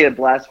 You say a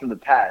blast from the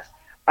past.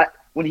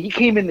 When he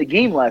came in the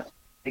game last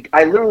week,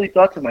 I literally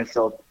thought to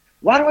myself,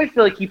 why do I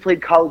feel like he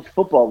played college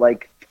football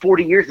like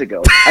 40 years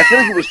ago? I feel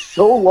like it was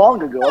so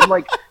long ago. I'm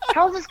like,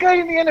 how's this guy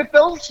in the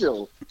NFL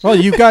still? Well,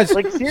 you guys,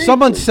 Like, seriously?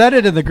 someone said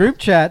it in the group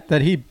chat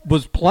that he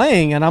was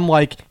playing, and I'm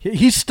like,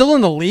 he's still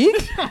in the league?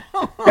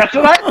 That's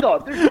what I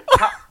thought.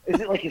 Is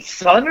it like his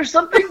son or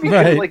something?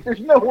 Because Right. like, there's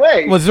no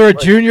way. Was there a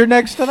junior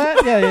next to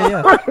that?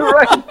 Yeah.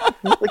 Right?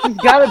 Like he's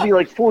got to be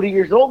like 40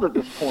 years old at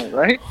this point,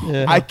 right?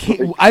 Yeah. I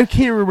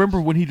can't remember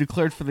when he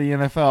declared for the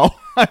NFL.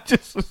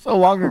 Just so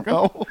long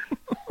ago.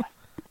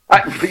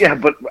 Yeah,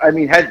 but I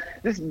mean,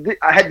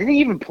 did he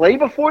even play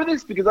before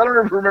this? Because I don't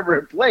ever remember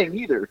him playing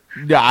either.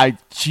 Yeah,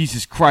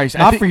 Jesus Christ.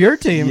 Not for your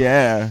team.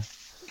 Yeah.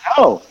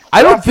 No,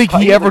 I don't think he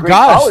was a ever great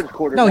got us. college No,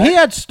 quarterback. he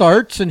had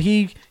starts, and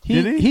he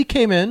Did he?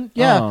 came in.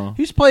 Yeah, Oh.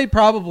 he's played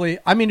probably.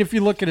 I mean, if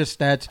you look at his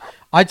stats,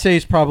 I'd say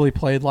he's probably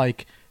played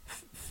like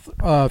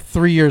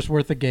 3 years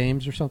worth of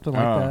games or something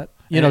like that.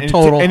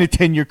 Total. In a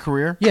 10-year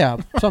career. Yeah,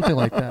 something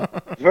like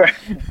that. Right.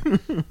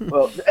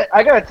 Well,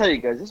 I gotta tell you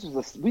guys,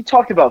 we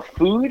talked about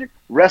food,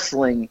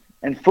 wrestling,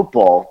 and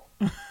football,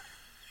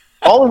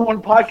 all in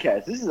one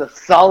podcast. This is a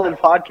solid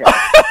podcast.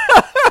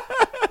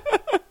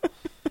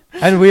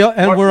 And we're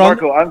on.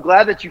 Marco, I'm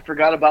glad that you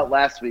forgot about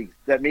last week.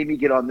 That made me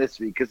get on this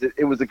week because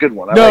it was a good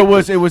one. I No,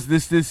 liked it was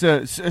this.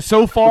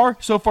 So far,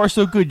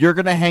 so good. You're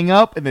gonna hang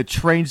up, and the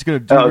train's gonna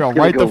Oh, it's derail gonna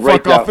right go the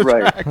right fuck off the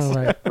down, right. tracks. All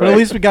right. But at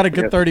least we got a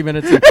good Yep. 30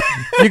 minutes. In.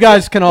 You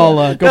guys can all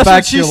go That's back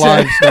what to she your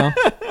said. lives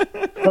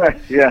now. Right,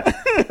 yeah,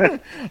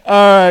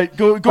 All right,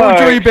 go All enjoy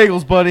right. your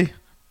bagels, buddy.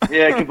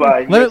 yeah.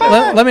 Goodbye.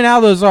 Let me know how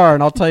those are,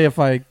 and I'll tell you if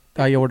I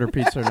order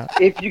pizza or not.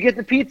 If you get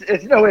the pizza,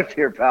 it's no if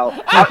here, pal.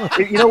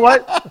 You know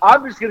what?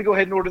 I'm just gonna go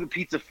ahead and order the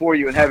pizza for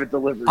you and have it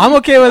delivered. I'm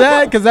okay with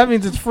that because that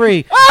means it's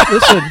free.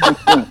 Listen,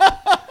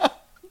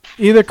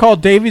 either call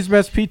Davey's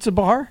Best Pizza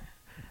Bar,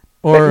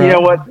 or you know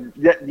what?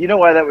 You know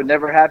why that would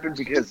never happen?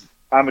 Because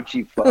I'm a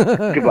cheap fuck.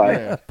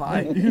 Goodbye.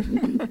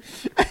 Bye.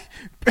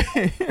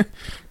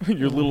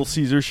 Your Little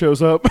Caesar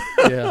shows up.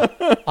 Yeah,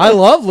 I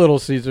love Little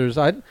Caesars.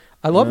 I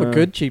love a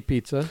good cheap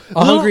pizza.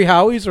 A Hungry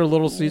Howie's or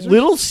Little Caesars.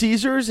 Little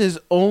Caesars is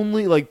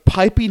only like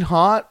piping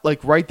hot,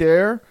 like right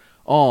there.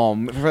 Oh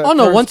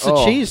no! Once the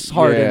cheese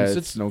hardens,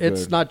 it's no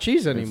it's good. not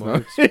cheese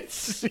anymore.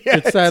 It's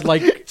It's that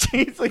like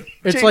cheese,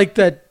 it's cheese. like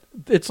that.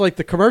 It's like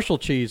the commercial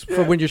cheese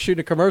for when you're shooting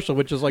a commercial,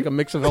 which is like a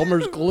mix of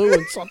Elmer's glue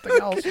and something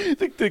else.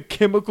 the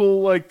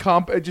chemical like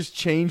comp it just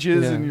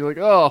changes, Yeah. and you're like,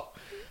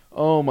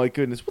 oh my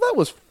goodness. Well, that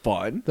was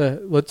fun.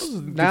 Let's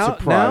Good now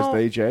surprise, now,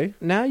 AJ.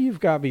 now you've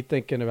got me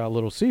thinking about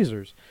Little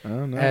Caesars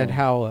Oh no. and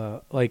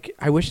how like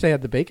I wish they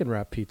had the bacon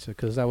wrap pizza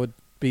because that would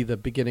be the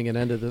beginning and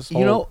end of this whole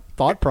You know,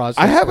 thought process.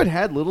 I haven't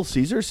had Little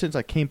Caesars since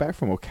I came back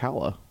from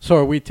Ocala. So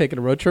are we taking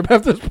a road trip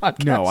after this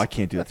podcast? No, I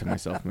can't do that to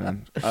myself,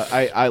 man.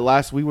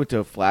 We went to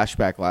a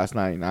flashback last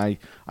night, and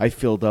I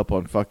filled up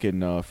on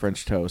fucking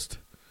French toast.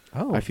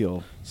 Oh, I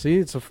feel. see,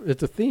 it's a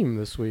theme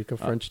this week of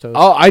French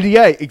toast.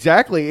 Yeah,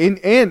 exactly.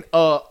 And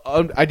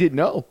I didn't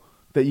know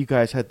that you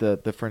guys had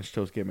the French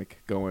toast gimmick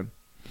going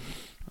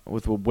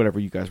with whatever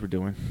you guys were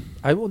doing.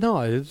 No,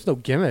 it's no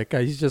gimmick.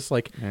 He's just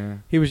like Yeah.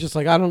 he was just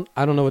like I don't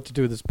know what to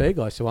do with this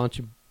bagel. I said, why don't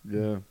you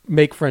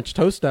make French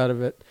toast out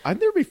of it. I've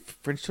never made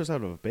French toast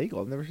out of a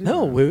bagel. I've never seen that.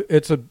 No,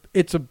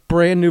 it's a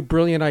brand new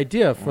brilliant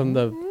idea from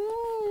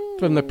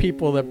the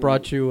people that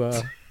brought you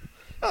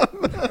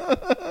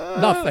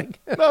nothing.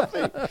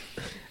 Nothing.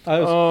 I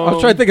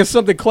was trying to think of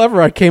something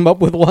clever I came up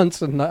with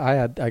once, and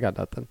I got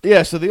nothing.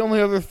 Yeah. So the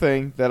only other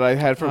thing that I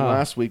had from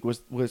last week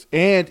was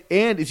and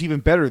it's even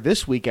better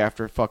this week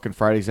after fucking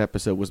Friday's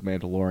episode was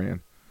Mandalorian.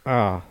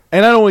 And I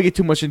don't want to get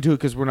too much into it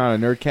because we're not a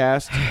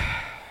nerdcast,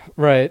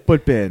 right?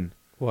 But Ben,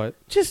 what?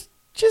 Just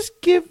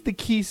give the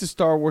keys to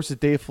Star Wars to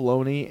Dave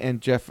Filoni and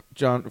Jon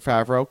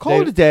Favreau.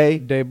 Call it a day.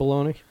 Dave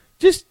Filoni.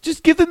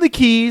 Just give them the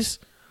keys.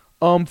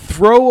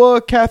 Throw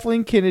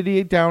Kathleen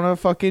Kennedy down a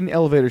fucking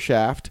elevator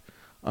shaft.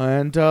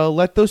 And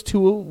let those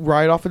two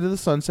ride off into the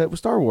sunset with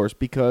Star Wars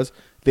because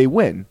they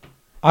win.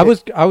 I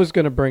was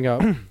going to bring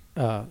up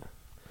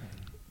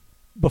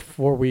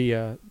before we.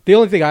 The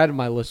only thing I had on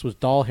my list was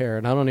doll hair,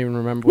 and I don't even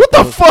remember what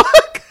the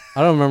fuck.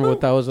 I don't remember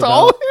what that was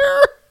doll about.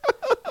 Hair.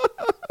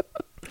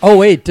 Oh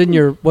wait,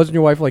 wasn't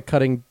your wife like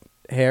cutting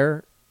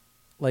hair,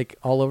 like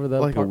all over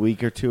the a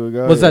week or two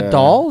ago? Was that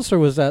dolls or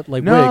was that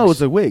like no? wigs? It was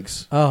the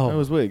wigs. Oh, it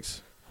was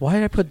wigs. Why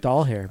did I put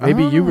doll hair?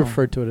 Maybe you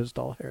referred to it as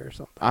doll hair or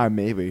something.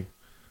 Maybe.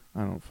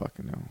 I don't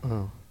fucking know.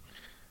 Oh.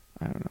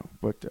 I don't know.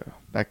 But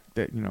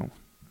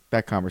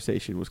that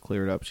conversation was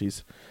cleared up.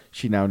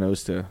 She now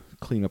knows to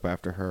clean up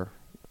after her.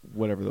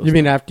 Whatever those. You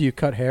mean after you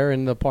cut hair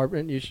in the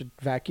apartment, you should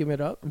vacuum it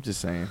up? I'm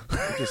just saying.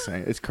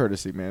 It's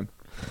courtesy, man.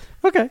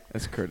 Okay.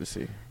 It's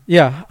courtesy.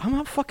 Yeah, I'm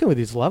not fucking with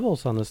these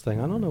levels on this thing.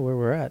 I don't know where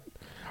we're at.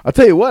 I'll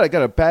tell you what. I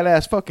got a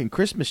badass fucking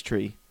Christmas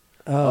tree.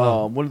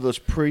 One of those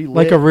pre-lit.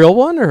 Like a real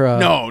one or a...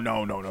 No.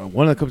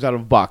 One that comes out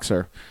of a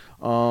boxer.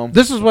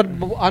 This is what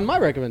on my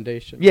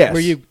recommendation. Yes.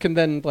 Where you can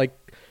then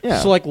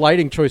select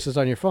lighting choices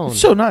on your phone.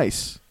 It's so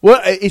nice. Well,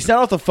 it's not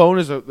off the phone.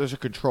 There's a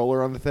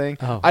controller on the thing.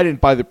 Oh. I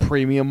didn't buy the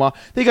premium.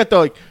 They got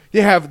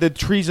they have the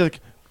trees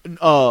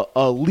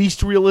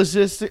least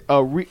realistic,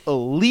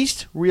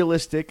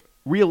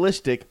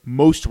 realistic,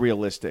 most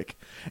realistic,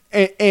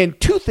 and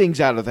two things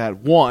out of that.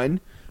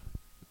 One,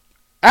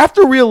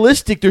 after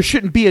realistic, there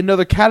shouldn't be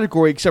another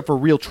category except for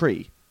real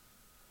tree.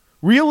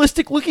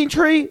 Realistic looking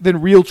tree,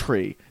 then real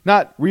tree.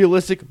 Not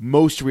realistic,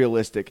 most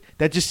realistic.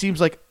 That seems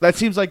like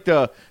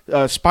the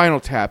Spinal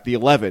Tap, the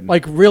 11.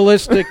 Like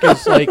realistic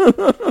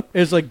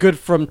is like good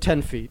from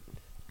 10 feet.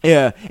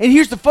 Yeah, and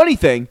here's the funny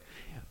thing: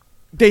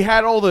 they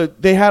have all the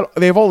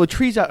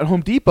trees out at Home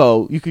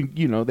Depot. You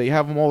can they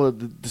have them all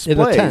the displays. In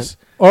the tent.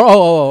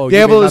 They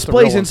have all the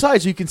displays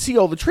inside, so you can see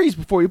all the trees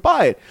before you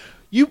buy it.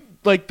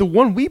 The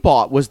one we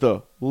bought was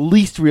the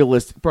least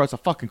realistic. Bro, it's a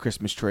fucking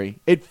Christmas tree.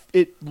 It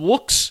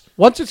looks...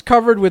 Once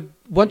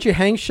you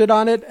hang shit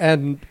on it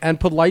and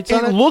put lights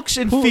on it... It looks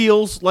and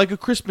feels like a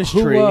Christmas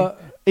tree.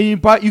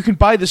 And you can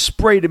buy the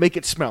spray to make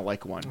it smell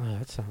like one. Oh,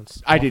 that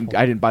sounds I awful.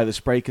 didn't buy the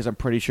spray because I'm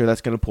pretty sure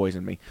that's going to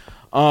poison me.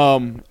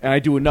 And I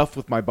do enough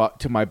with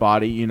to my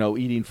body,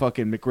 eating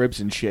fucking McRibs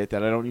and shit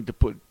that I don't need to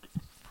put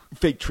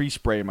fake tree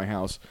spray in my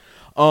house.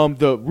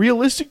 The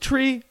realistic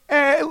tree...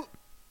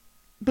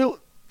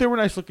 They were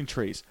nice looking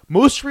trees.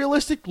 Most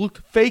realistic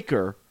looked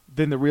faker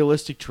than the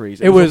realistic trees.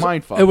 It was a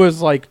mindfuck. It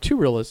was like too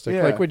realistic.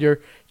 Yeah. Like when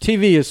your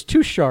TV is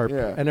too sharp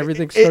and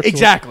everything starts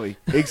exactly.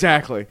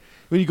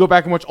 When you go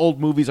back and watch old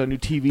movies on new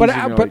TVs.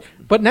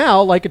 But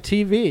now, like a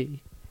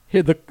TV,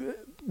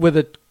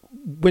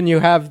 when you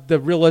have the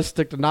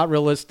realistic to not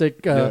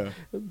realistic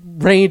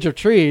range of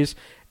trees,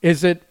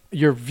 is it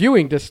your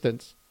viewing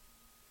distance?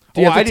 Do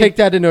you have to take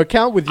that into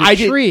account with your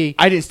tree?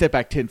 I didn't step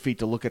back 10 feet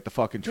to look at the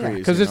fucking trees.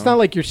 Because it's not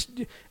like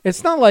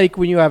it's not like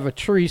when you have a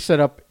tree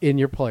set up in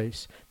your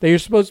place that you're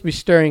supposed to be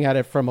staring at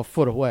it from a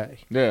foot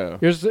away. Yeah.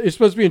 You're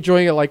supposed to be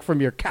enjoying it like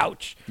from your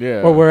couch.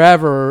 Yeah. Or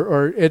wherever,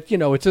 or it's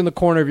in the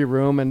corner of your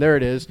room and there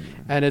it is,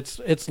 and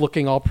it's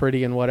looking all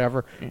pretty and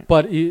whatever. Yeah.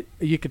 But you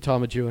could tell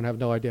I'm a Jew and have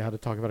no idea how to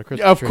talk about a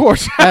Christmas tree. Of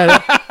course.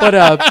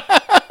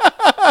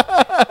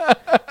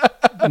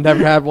 I've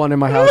never had one in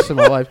my house in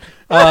my life.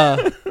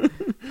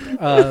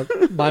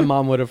 My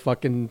mom would have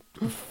fucking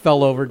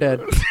fell over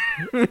dead.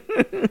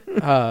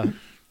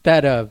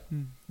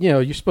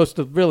 You're supposed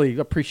to really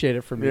appreciate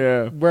it from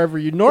wherever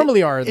you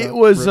normally are. It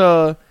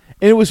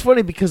was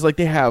funny because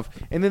they have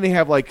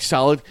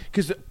solid,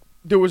 because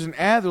there was an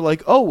ad. They're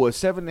like, a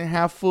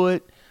 7.5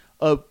 foot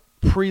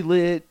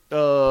pre-lit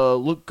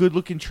good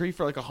looking tree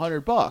for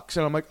 $100,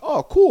 and I'm like,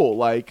 oh cool,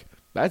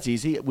 that's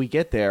easy. We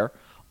get there.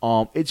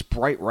 It's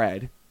bright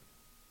red.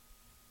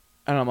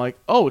 And I'm like,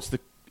 oh,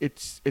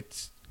 it's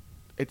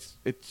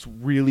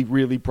really,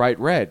 really bright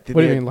red.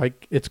 What do you mean,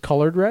 like it's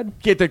colored red?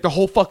 Yeah, the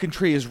whole fucking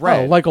tree is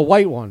red. Oh, like a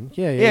white one.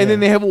 Yeah. And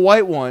then they have a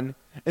white one,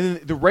 and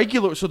then the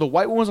regular. So the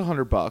white one was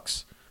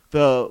 $100.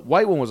 The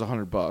white one was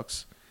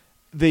 $100.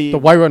 The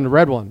white one, the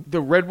red one. The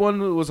red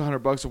one was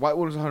 $100. The white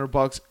one was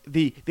 $100.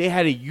 They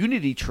had a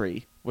unity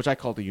tree, which I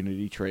call the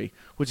unity tree,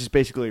 which is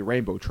basically a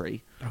rainbow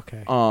tree.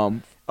 Okay.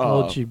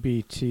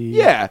 LGBT.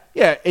 Yeah,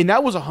 and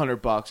that was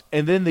 $100,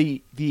 and then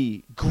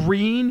the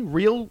green,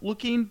 real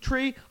looking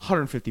tree,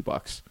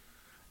 $150,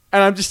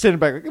 and I'm just sitting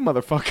back like,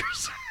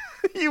 motherfuckers.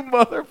 You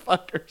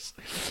motherfuckers.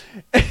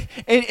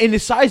 And the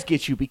size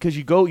gets you because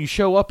you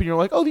show up and you're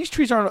like, oh, these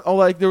trees aren't. Oh,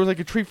 like there was like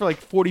a tree for like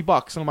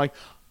 $40, and I'm like,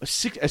 a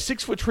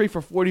 6-foot tree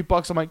for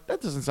 $40. I'm like,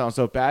 that doesn't sound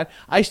so bad.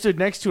 I stood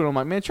next to it. And I'm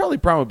like, man, Charlie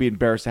Brown would be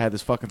embarrassed to have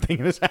this fucking thing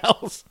in his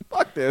house.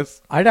 Fuck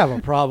this. I'd have a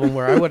problem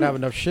where I wouldn't have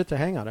enough shit to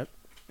hang on it.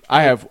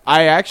 I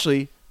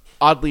actually,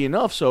 oddly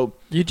enough, so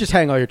You just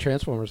hang all your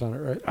Transformers on it,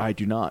 right? I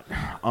do not.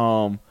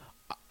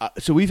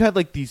 So we've had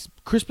like these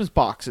Christmas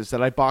boxes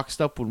that I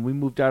boxed up when we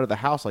moved out of the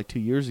house like 2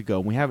 years ago,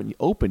 and we haven't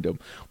opened them.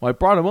 Well, I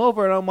brought them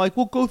over, and I'm like,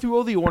 we'll go through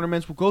all the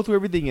ornaments. We'll go through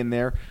everything in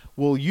there.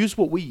 We'll use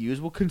what we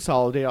use. We'll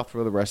consolidate. I'll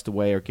throw the rest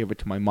away or give it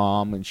to my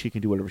mom, and she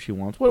can do whatever she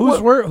wants.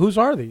 Whose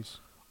are these?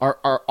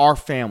 Our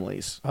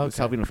families, Okay. the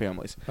Salvino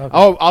families. Okay.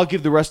 I'll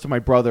give the rest to my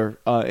brother,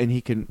 and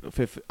he can.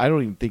 I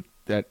don't even think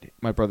that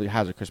my brother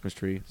has a Christmas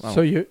tree.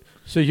 So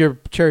you're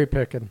cherry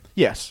picking.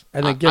 Yes,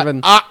 And then given-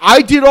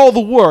 I did all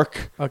the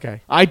work.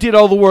 Okay. I did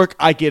all the work.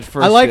 I get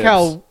first. I like dibs.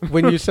 how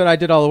when you said I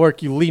did all the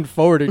work, you leaned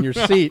forward in your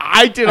seat.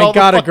 I did and all the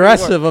got fucking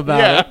aggressive work. about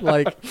Yeah. it.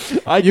 Like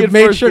I you did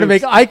made first sure to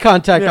make dibs. eye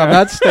contact on Yeah.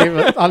 that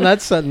statement, on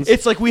that sentence.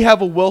 It's like we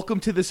have a welcome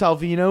to the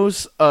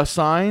Salvinos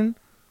sign.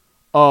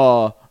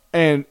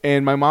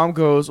 And my mom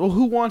goes, well,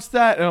 who wants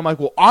that? And I'm like,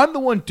 well, I'm the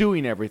one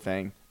doing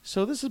everything.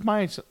 So this is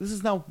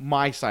now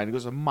my sign. It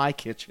goes in my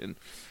kitchen.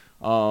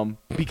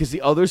 Because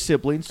the other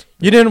siblings,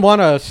 You didn't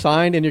want a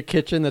sign in your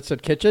kitchen that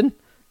said kitchen?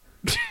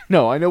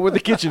 no, I know where the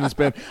kitchen has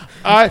been.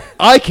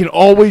 I can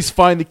always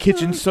find the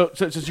kitchen,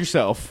 such as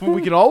yourself.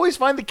 We can always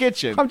find the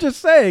kitchen. I'm just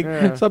saying.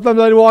 Yeah. Sometimes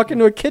I walk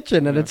into a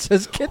kitchen and it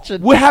says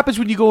kitchen. What happens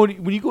when you go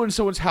into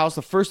someone's house?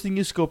 The first thing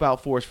you scope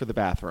out for is for the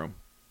bathroom.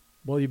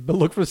 Well, you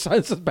look for the sign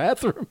that says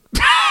bathroom.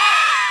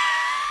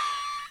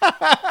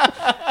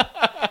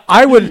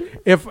 I would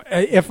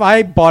if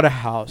I bought a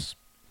house,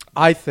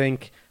 I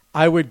think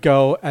I would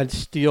go and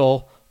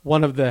steal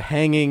one of the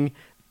hanging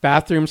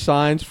bathroom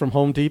signs from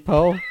Home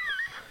Depot.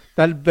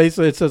 That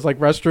basically it says like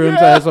restrooms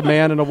that has a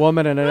man and a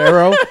woman and an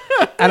arrow,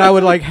 and I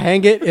would like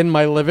hang it in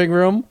my living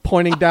room,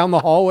 pointing down the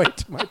hallway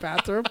to my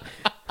bathroom.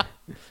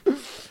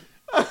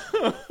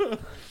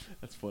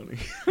 That's funny.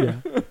 Yeah.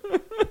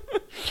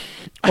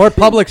 Or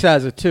Publix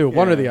has it too.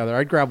 One or the other.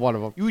 I'd grab one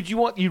of them. You'd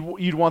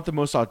want the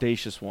most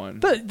audacious one.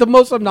 The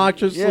most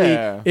obnoxiously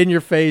Yeah. in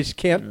your face,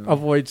 can't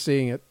avoid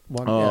seeing it.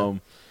 One. Yeah.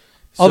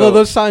 So- Although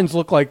those signs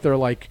look like they're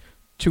like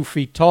 2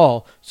 feet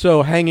tall,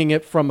 so hanging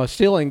it from a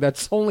ceiling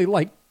that's only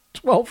like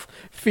 12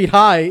 feet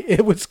high,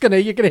 you're gonna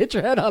hit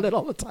your head on it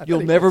all the time. You'll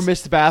anyways. never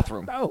miss the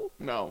bathroom.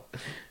 No.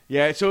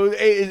 Yeah, so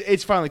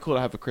it's finally cool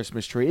to have a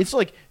Christmas tree. It's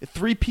like a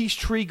 3-piece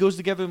tree goes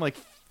together in like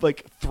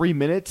 3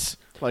 minutes.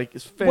 Like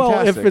it's fantastic.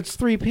 Well, if it's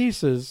 3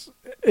 pieces,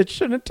 it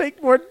shouldn't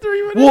take more than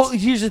 3 minutes. well,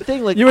 here's the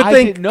thing. Like You would I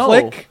think didn't know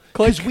click.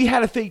 because we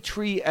had a fake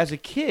tree as a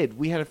kid.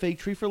 We had a fake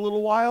tree for a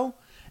little while.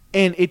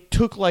 And it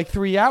took like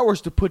 3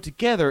 hours to put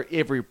together.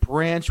 Every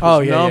branch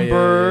was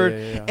numbered.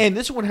 Yeah. And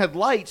this one had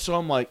lights, so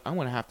I'm like, I'm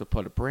going to have to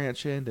put a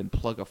branch in, then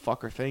plug a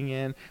fucker thing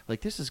in.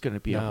 Like, this is going to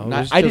be No, a it night.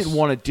 was I just- didn't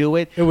want to do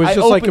it. It was I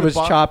just like it opened the was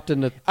box. chopped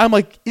into. I'm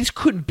like, this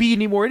couldn't be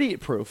any more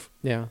idiot-proof.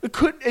 Yeah. It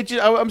couldn't. It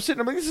just, I'm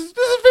sitting. I'm like, this is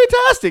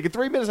fantastic. In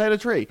 3 minutes, I had a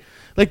tree.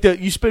 Like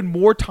you spend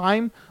more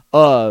time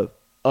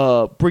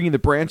bringing the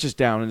branches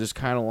down and just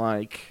kind of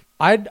like.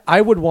 I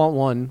would want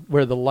one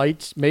where the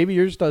lights. Maybe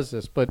yours does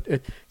this, but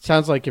it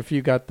sounds like if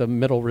you got the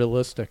middle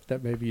realistic,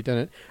 that maybe you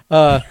didn't.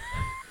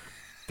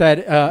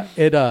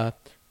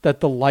 That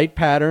the light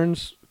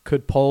patterns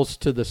could pulse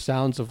to the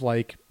sounds of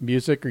like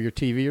music or your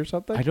TV or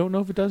something. I don't know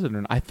if it does it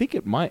or not. I think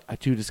it might.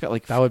 Dude, it's got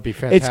like That would be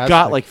fantastic. It's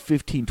got like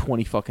 15,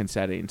 20 fucking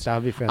settings. That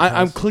would be fantastic.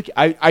 I'm clicking.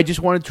 I just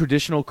wanted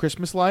traditional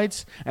Christmas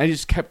lights, and I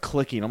just kept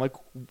clicking. I'm like,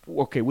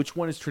 okay, which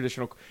one is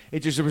traditional? It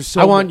just there was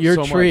so. I want your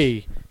so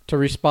tree to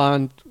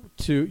respond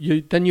to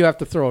you. Then you have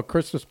to throw a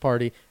Christmas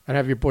party and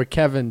have your boy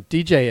Kevin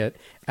DJ it,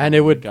 and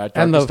it would God,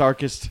 and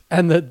darkest.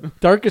 and the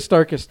darkest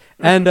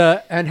and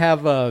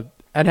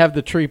have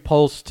the tree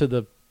pulse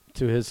to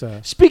his.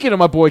 Speaking of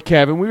my boy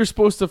Kevin, we were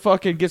supposed to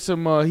fucking get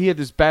some. He had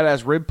this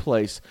badass rib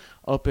place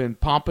up in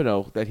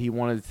Pompano that he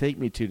wanted to take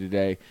me to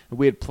today, and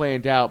we had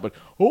planned out. But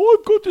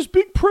I've got this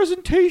big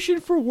presentation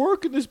for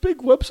work and this big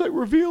website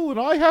reveal, and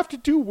I have to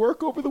do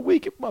work over the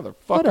weekend, motherfucker.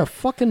 What a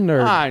fucking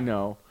nerd! I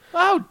know.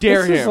 How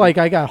dare This him? is like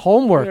I got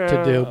homework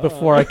to do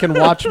before I can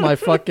watch my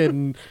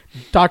fucking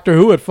Doctor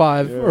Who at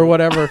 5 or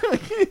whatever.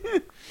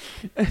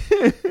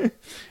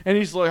 And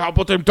he's like, "How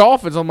about them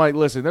Dolphins?" I'm like,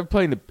 "Listen, they're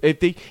playing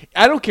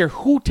I don't care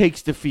who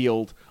takes the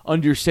field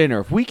under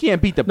center. If we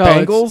can't beat the No,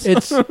 Bengals,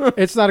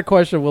 it's not a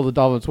question of will the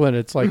Dolphins win.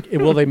 It's like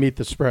will they meet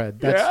the spread?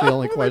 That's the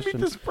only will they beat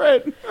question. the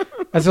spread.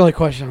 That's the only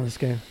question on this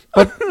game.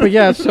 But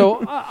yeah,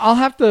 so I'll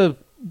have to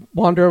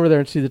wander over there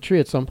and see the tree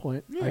at some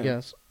point. I Yeah.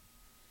 guess.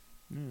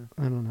 Yeah.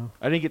 I don't know.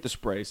 I didn't get the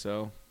spray,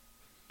 so.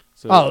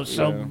 So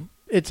yeah.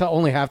 it's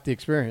only half the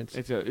experience.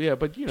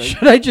 But you know,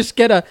 Should I just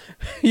get a?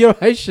 You know,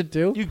 what I should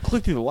do. you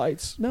click through the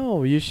lights.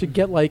 No, you should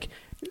get like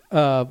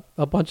a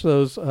bunch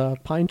of those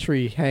pine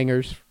tree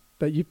hangers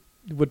that you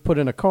would put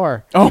in a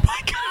car Oh my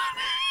god!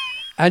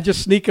 and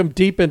just sneak them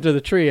deep into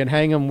the tree and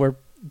hang them where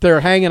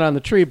they're hanging on the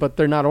tree, but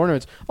they're not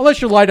ornaments.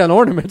 Unless you're light on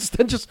ornaments,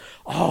 then just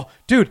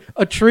dude,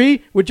 a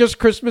tree with just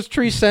Christmas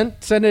tree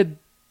scented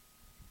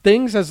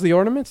things as the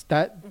ornaments.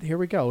 Here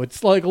we go.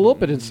 It's like a little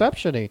bit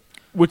Inception-y.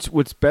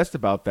 What's best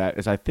about that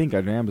is I think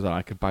on Amazon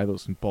I could buy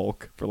those in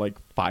bulk for like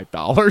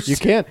 $5. You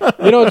can.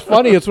 You know, it's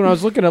funny. It's when I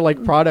was looking at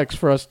like products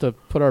for us to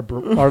put our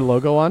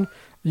logo on.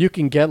 You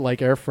can get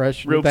like air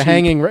fresh, Real the cheap.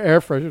 hanging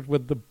air fresh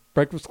with the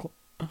Breakfast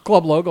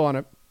Club logo on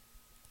it.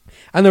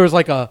 And there was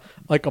like a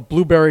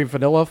blueberry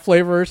vanilla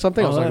flavor or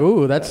something. I was like,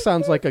 ooh, that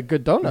sounds like a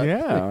good donut.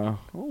 Yeah.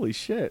 Holy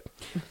shit.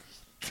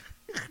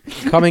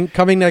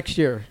 Coming next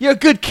year. You're a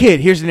good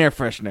kid. Here's an air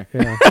freshener.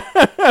 Yeah.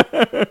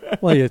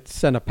 Well, you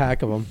send a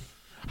pack of them.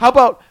 How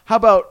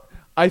about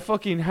I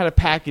fucking had a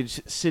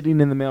package sitting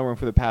in the mailroom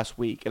for the past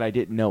week and I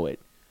didn't know it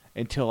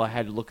until I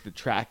had to look at the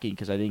tracking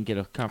because I didn't get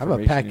a I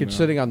confirmation. have a package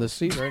sitting on the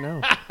seat right now.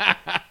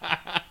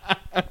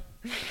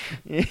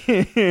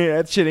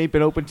 That shit ain't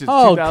been open since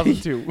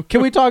 2002.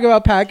 Can we talk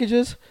about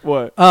packages?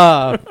 What?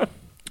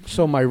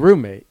 So my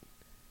roommate,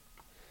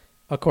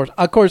 of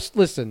course,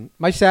 listen,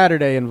 every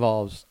Saturday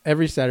involves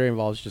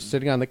just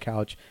sitting on the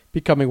couch,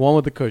 becoming one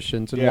with the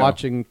cushions and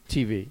watching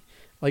TV.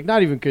 Like,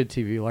 not even good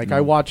TV. Like, I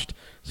watched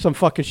some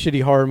fucking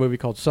shitty horror movie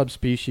called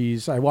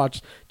Subspecies. I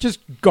watched just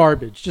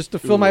garbage, just to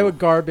fill my with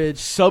garbage.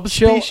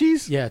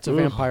 Subspecies? Yeah, it's a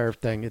vampire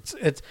thing.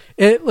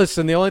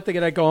 Listen, the only thing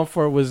that I go on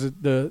for was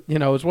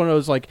it's one of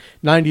those like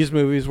 90s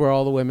movies where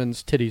all the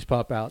women's titties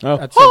pop out. Oh.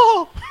 That's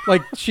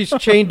like she's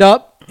chained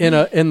up in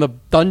the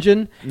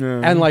dungeon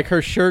and like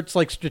her shirt's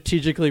like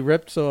strategically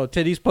ripped so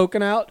titties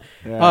poking out.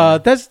 Yeah.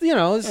 That's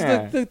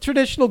the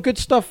traditional good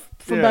stuff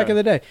from back in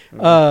the day.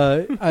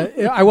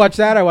 I watched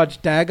that. I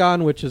watched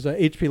Dagon, which is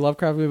a H.P.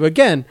 Lovecraft movie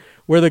again,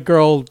 where the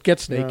girl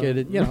gets naked,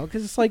 and,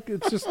 because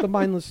it's just the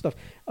mindless stuff.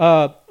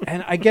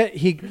 And I get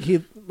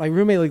my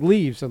roommate like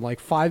leaves, and like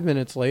 5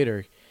 minutes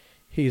later,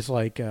 he's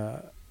like,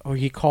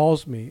 he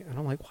calls me, and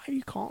I'm like, why are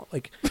you calling?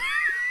 Like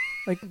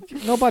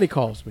nobody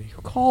calls me.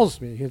 Who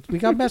calls me? We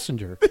got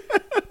Messenger.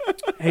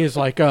 He's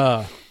like,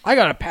 I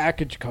got a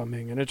package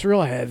coming, and it's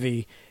real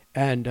heavy,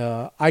 and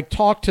I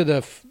talked to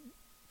the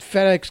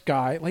FedEx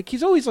guy. Like,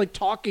 he's always like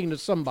talking to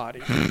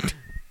somebody.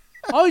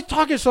 Always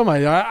talking to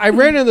somebody. I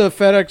ran into the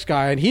FedEx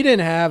guy and he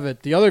didn't have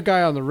it. The other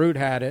guy on the route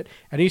had it,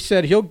 and he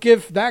said he'll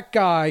give that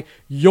guy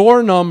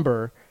your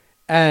number,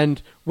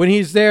 and when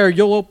he's there,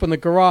 you'll open the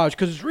garage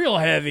because it's real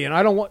heavy, and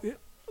I don't want.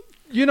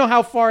 You know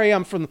how far I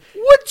am from.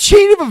 What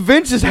chain of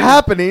events is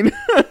happening?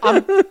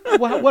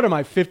 What am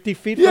I, 50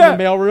 feet from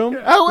the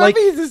mailroom? How heavy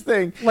is this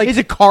thing? Like, is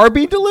a car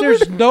being delivered?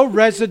 There's no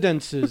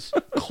residences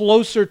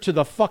closer to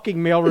the fucking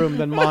mailroom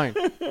than mine.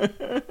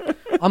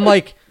 I'm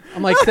like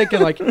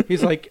thinking like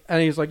he's like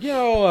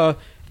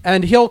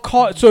and he'll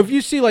call. So if you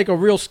see like a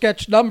real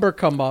sketch number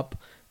come up,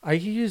 I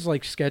use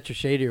like Sketch or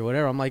Shady or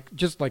whatever. I'm like,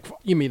 just like,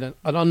 you mean an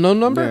unknown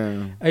number?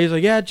 Yeah. And he's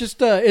like, yeah,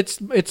 just it's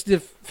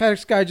the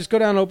FedEx guy. Just go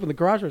down and open the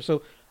garage door.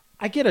 So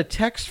I get a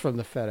text from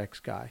the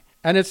FedEx guy,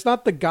 and it's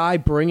not the guy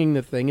bringing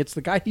the thing. It's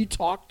the guy he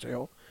talked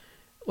to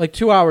like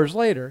 2 hours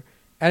later.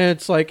 And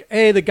it's like,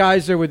 hey, the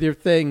guy's there with your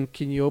thing.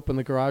 Can you open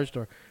the garage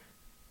door?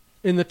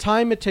 In the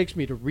time it takes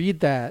me to read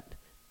that,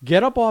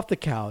 get up off the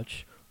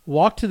couch,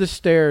 walk to the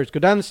stairs, go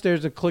down the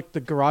stairs and click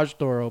the garage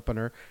door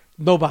opener,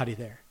 nobody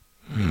there.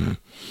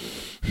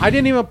 I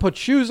didn't even put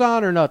shoes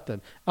on or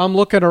nothing. I'm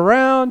looking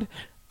around.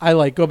 I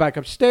like go back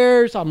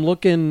upstairs. I'm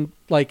looking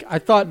like I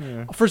thought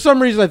for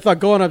some reason I thought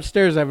going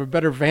upstairs I have a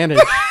better vantage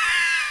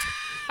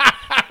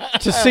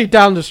to see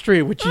down the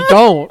street, which you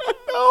don't.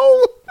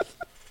 No.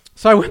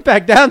 So I went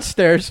back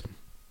downstairs.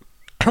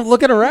 I'm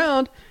looking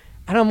around,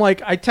 and I'm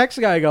like, I text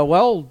the guy. I go,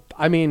 well,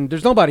 I mean,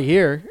 there's nobody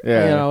here.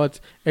 Yeah. And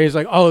he's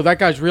like, oh, that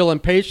guy's real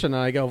impatient.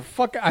 And I go,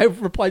 fuck. I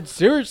replied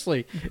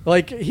seriously.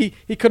 Like he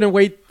couldn't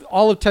wait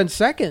all of 10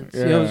 seconds.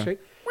 Yeah.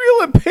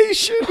 Real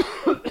impatient.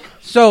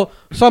 So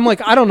I'm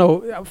like, I don't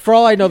know. For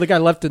all I know, the guy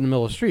left in the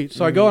middle of the street.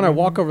 So I go and I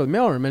walk over the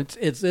mailroom, and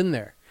it's in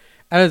there,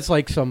 and it's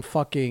like some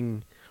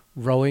fucking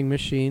rowing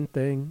machine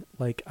thing.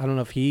 Like, I don't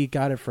know if he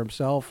got it for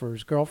himself or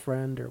his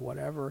girlfriend or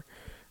whatever.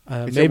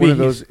 Maybe one of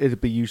those it'd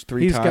be used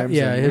 3 times.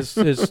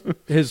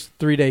 His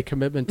 3-day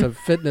commitment to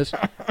fitness.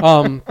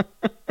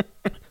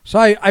 So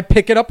I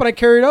pick it up and I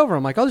carry it over.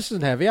 I'm like, oh, this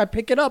isn't heavy. I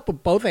pick it up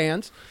with both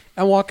hands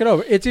and walk it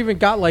over. It's even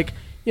got like,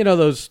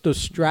 those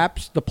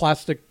straps, the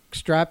plastic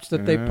straps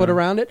that they put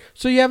around it.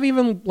 So you have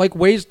even like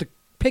ways to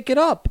pick it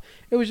up.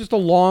 It was just a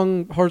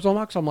long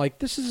horizontal box. I'm like,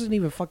 this isn't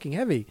even fucking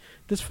heavy.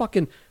 This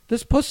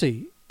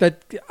pussy.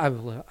 That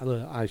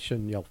I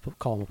shouldn't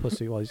call him a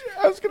pussy. While he's,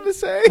 I was going to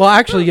say. Well,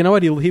 actually, you know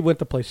what? He went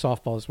to play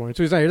softball this morning,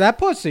 so he's not here. That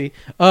pussy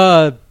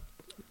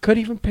could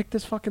even pick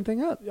this fucking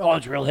thing up. Oh,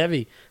 it's real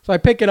heavy. So I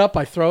pick it up.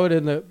 I throw it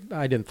in the.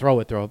 I didn't throw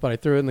it, but I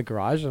threw it in the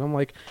garage, and I'm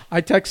like,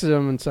 I texted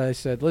him and I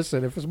said,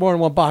 listen, if it's more than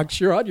one box,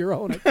 you're on your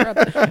own.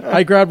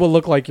 I grabbed what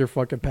looked like your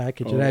fucking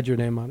package. It had your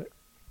name on it.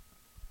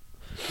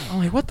 I'm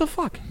like, what the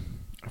fuck?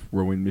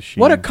 Rowing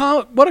machine. What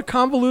a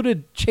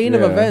convoluted chain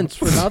of events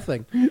for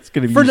nothing. It's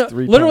gonna be used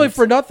 3 literally times.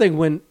 for nothing.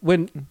 When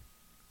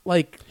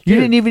like you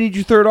didn't even need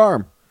your third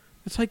arm.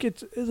 It's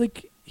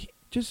like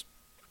just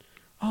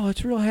oh,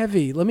 it's real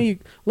heavy. Let me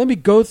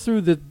go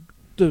through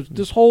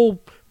this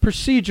whole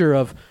procedure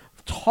of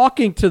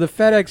talking to the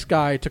FedEx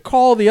guy, to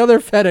call the other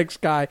FedEx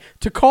guy,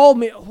 to call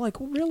me. Like,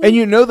 really? And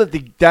you know that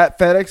that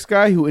FedEx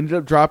guy who ended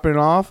up dropping it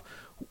off,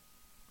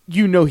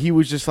 he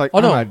was just like, oh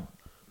no.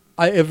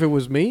 If it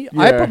was me,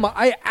 Yeah.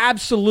 I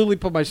absolutely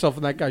put myself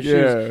in that guy's Yeah.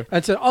 shoes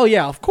and said, "Oh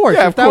yeah, of course.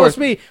 Yeah, if of that course. was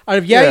me,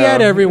 I'd have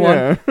to everyone.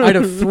 Yeah. I'd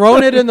have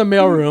thrown it in the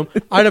mailroom.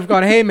 I'd have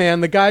gone, hey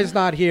man, the guy's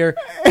not here.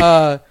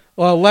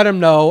 Well, let him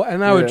know,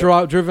 and I would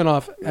driven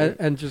off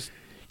and just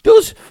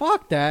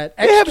fuck that.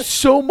 They have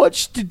so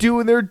much to do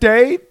in their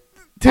day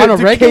On a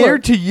to regular- cater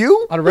to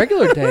you. on a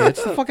regular day.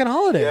 It's the fucking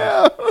holiday.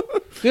 Yeah.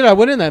 Dude, I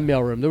went in that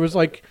mailroom.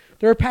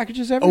 There were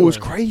packages everywhere. Oh, it was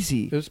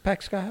crazy. It was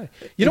packed sky high.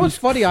 You know what's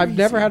funny? I've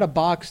never had a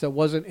box that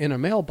wasn't in a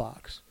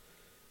mailbox.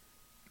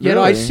 You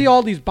know, I Really? see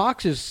all these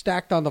boxes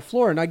stacked on the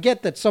floor, and I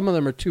get that some of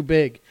them are too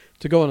big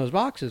to go in those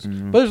boxes.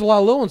 But there's a lot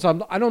of little ones.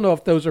 I don't know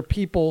if those are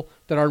people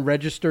that aren't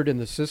registered in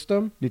the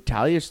system.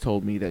 Natalia's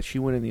told me that she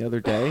went in the other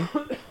day.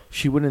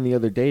 She went in the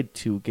other day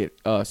to get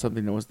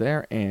something that was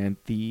there, and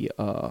the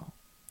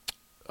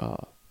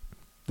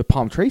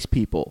Palm Trace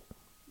people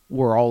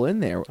were all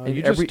in there. Oh, and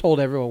you just told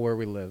everyone where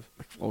we live.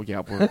 Oh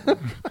yeah,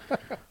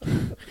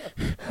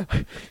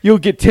 you'll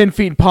get 10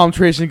 feet in Palm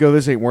Trace and go,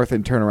 this ain't worth it,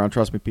 and turn around.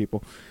 Trust me,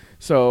 people.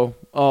 So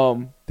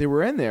they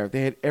were in there.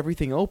 They had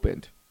everything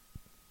opened,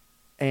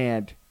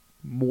 and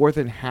more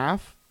than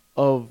half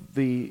of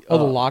the the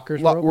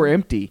lockers were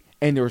empty,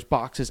 and there was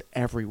boxes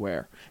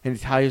everywhere. And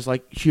Natalia's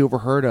like, she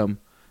overheard them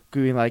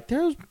going like,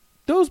 those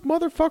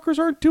motherfuckers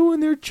aren't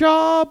doing their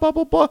job, blah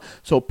blah blah.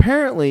 So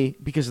apparently,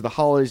 because of the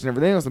holidays and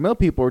everything else, the mail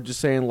people are just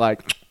saying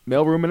like,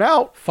 mailroom and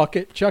out. Fuck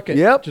it, chuck it.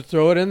 Yep. Just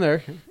throw it in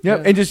there. Yep,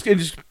 Yeah. and just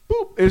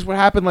boop is what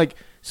happened. Like,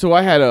 so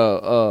I had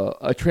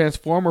a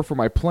transformer for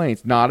my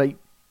planes, not a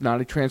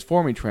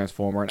transforming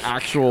transformer, an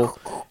actual.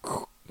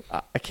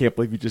 I can't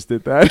believe you just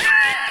did that.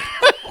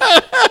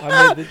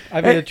 I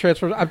made a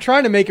transfer. I'm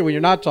trying to make it when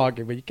you're not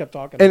talking, but you kept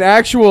talking. An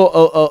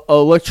actual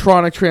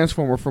electronic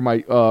transformer for my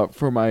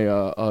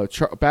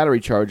battery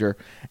charger,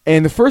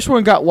 and the first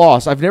one got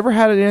lost. I've never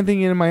had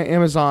anything in my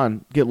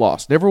Amazon get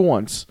lost. Never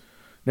once.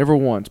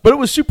 But it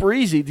was super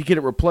easy to get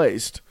it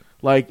replaced.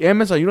 Like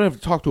Amazon, you don't have to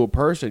talk to a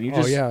person. You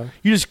just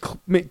you just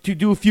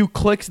do a few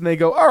clicks, and they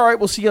go, "All right,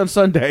 we'll see you on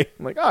Sunday."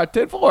 I'm like,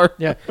 10-4.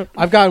 Yeah,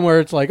 I've gotten where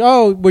it's like,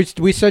 "Oh,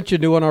 we sent you a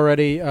new one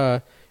already.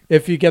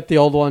 If you get the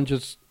old one,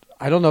 just."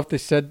 I don't know if they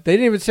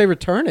didn't even say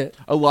return it.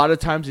 A lot of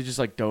times they just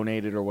like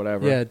donate it or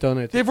whatever. Yeah,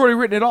 donate. They've already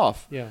written it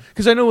off. Yeah,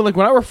 because I know like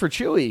when I worked for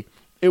Chewy,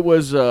 it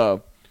was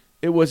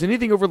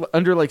anything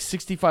under like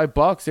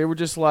 $65. They were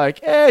just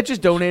like,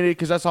 just donate it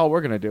because that's all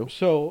we're gonna do.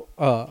 So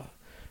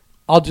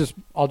I'll just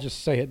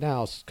say it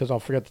now because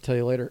I'll forget to tell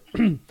you later.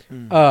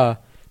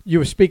 You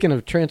were speaking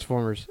of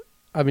Transformers.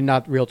 I mean,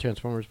 not real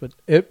Transformers, but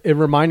it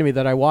reminded me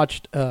that I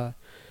watched.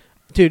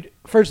 Dude,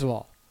 first of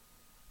all,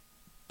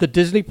 the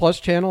Disney Plus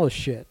channel is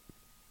shit.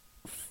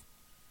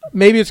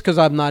 Maybe it's because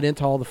I'm not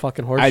into all the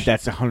fucking horse shit.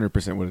 That's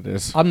 100% what it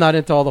is. I'm not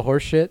into all the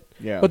horse shit.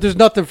 Yeah. But there's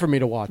nothing for me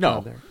to watch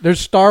on there.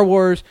 There's Star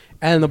Wars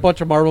and a bunch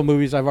of Marvel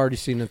movies I've already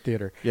seen in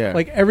theater. Yeah.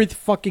 Like every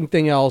fucking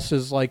thing else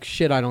is like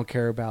shit I don't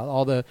care about.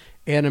 All the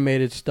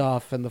animated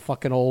stuff and the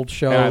fucking old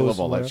shows. And I love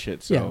all that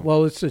shit. So. Yeah.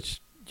 Well, it's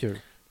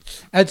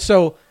and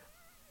so,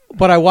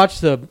 but I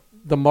watched the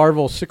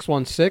Marvel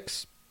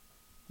 616.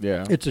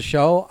 Yeah. It's a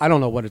show. I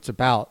don't know what it's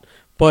about,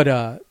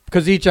 but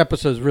because each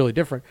episode is really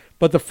different.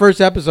 But the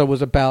first episode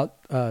was about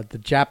the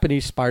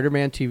Japanese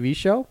Spider-Man TV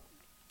show.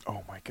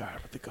 Oh my god,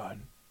 with the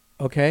gun.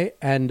 Okay,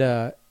 and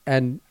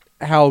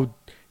how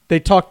they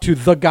talked to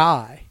the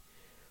guy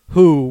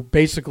who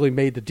basically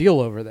made the deal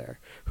over there,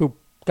 who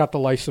got the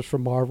license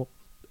from Marvel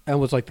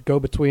and was like the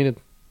go-between.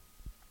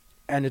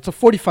 And it's a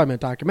 45-minute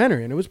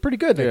documentary, and it was pretty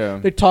good.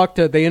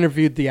 They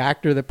interviewed the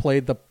actor that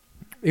played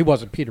he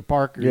wasn't Peter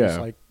Parker. He was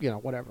like,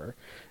 whatever.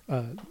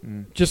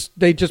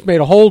 They just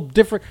made a whole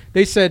different.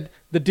 They said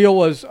the deal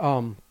was.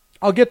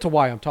 I'll get to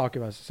why I'm talking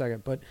about this in a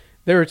second, but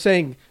they were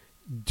saying,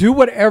 do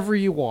whatever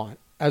you want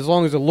as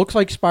long as it looks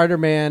like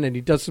Spider-Man and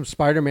he does some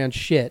Spider-Man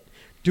shit.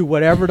 Do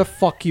whatever the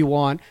fuck you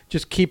want.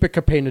 Just keep it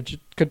contained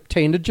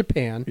to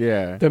Japan.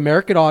 Yeah. The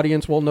American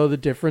audience won't know the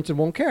difference and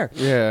won't care.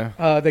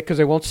 Yeah. Because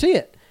they won't see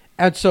it.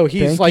 And so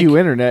he's Thank you,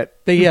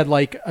 Internet. They had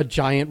like a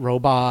giant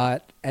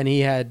robot, and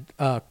he had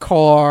a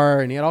car,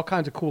 and he had all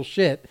kinds of cool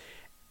shit.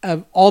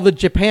 All the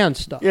Japan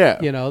stuff.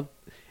 Yeah.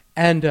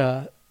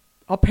 And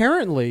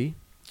apparently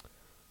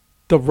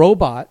the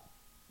robot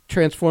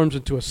transforms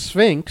into a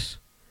sphinx,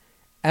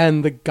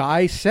 and the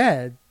guy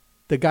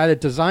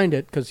that designed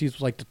it, because he's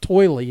like the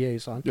toy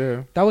liaison,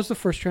 that was the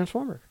first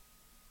Transformer.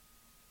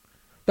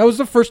 That was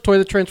the first toy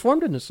that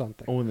transformed into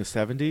something. Oh, in the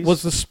 70s?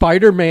 Was the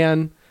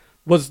Spider-Man,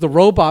 was the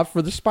robot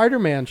for the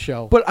Spider-Man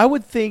show. But I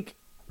would think...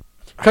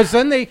 Because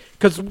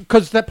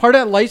that part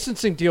of that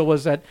licensing deal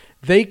was that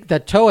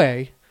that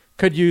Toei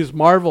could use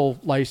Marvel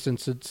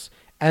licenses,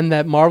 and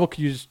that Marvel could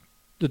use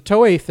the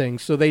Toei thing,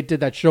 so they did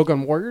that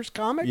Shogun Warriors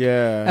comic.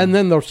 Yeah. And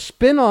then the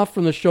spin-off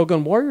from the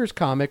Shogun Warriors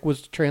comic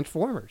was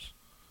Transformers.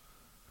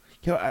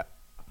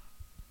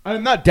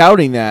 I'm not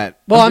doubting that.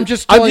 Well, I'm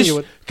just telling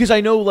you because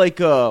I know like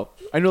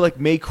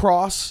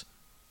Maycross.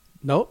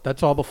 Nope,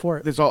 that's all before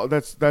it.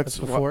 That's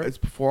before it. It's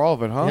before all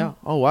of it, huh? Yeah.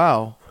 Oh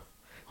wow.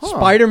 Huh.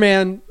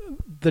 Spider-Man,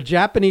 the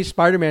Japanese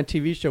Spider-Man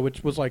TV show,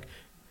 which was like,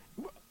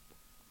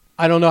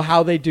 I don't know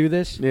how they do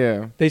this.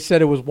 Yeah. They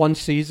said it was one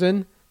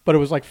season, but it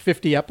was like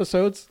 50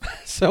 episodes.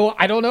 So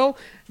I don't know.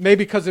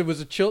 Maybe because it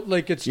was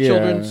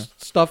children's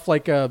stuff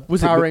like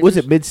was Power it was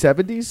Rangers. it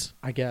mid-70s?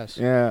 I guess.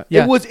 Yeah.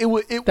 Yeah. It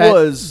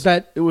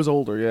was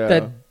older. Yeah.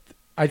 That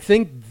I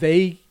think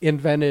they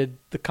invented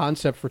the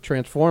concept for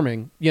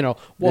transforming.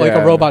 Like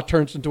a robot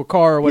turns into a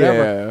car or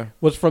whatever. Yeah.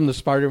 Was from the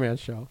Spider-Man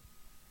show.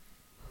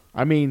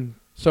 I mean.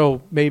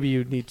 So maybe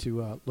you need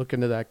to look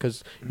into that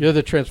because you're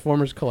the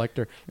Transformers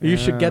collector. You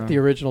should get the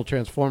original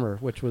Transformer,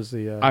 which was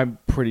the... I'm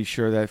pretty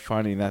sure that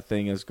finding that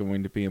thing is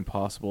going to be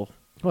impossible.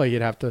 Well,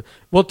 you'd have to...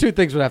 Well, two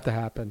things would have to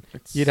happen.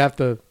 You'd have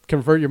to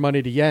convert your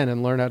money to yen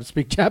and learn how to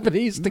speak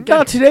Japanese to get...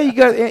 Not today.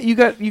 You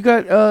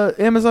got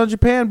Amazon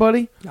Japan,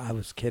 buddy. I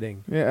was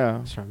kidding. Yeah. I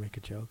was trying to make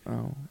a joke.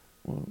 Oh,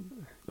 well...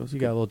 You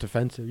got a little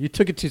defensive. You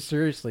took it too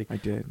seriously. I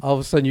did. All of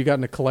a sudden, you got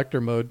in a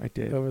collector mode. I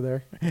did. Over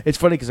there. It's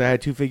funny because I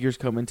had 2 figures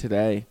come in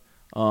today.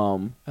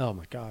 Oh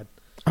my god.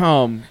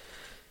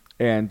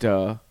 And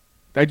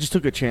I just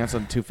took a chance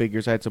on 2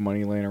 figures. I had some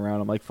money laying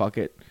around. I'm like, fuck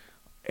it,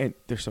 and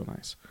they're so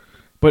nice.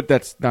 But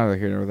that's neither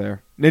here nor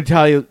there.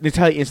 Natalia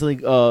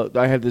instantly.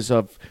 I had this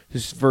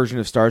version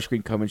of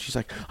Starscream come in. She's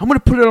like, I'm gonna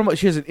put it on.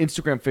 She has an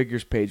Instagram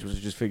figures page, which I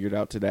just figured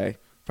out today.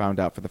 Found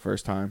out for the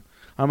first time.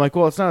 I'm like,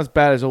 well, it's not as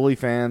bad as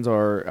OnlyFans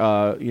or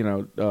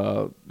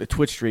the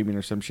Twitch streaming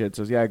or some shit.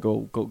 So yeah,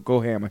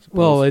 go ham. I suppose.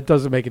 Well, it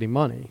doesn't make any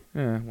money.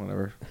 Yeah,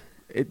 whatever.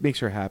 It makes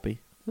her happy.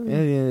 At the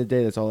end of the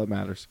day, that's all that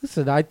matters.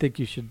 Listen, I think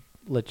you should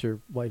let your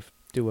wife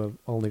do a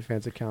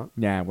OnlyFans account.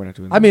 Nah, we're not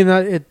doing that. I mean,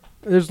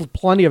 there's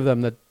plenty of them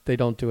that they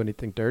don't do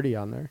anything dirty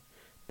on there.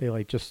 They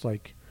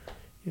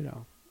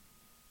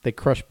they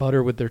crush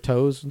butter with their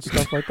toes and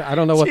stuff like that. I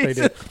don't know what they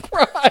do.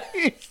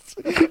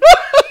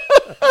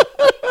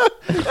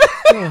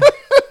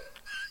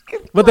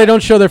 But they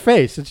don't show their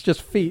face. It's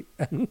just feet.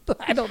 I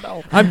don't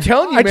know. I'm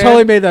telling you, I man.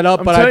 totally made that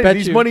up, but I bet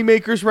these you money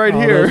makers right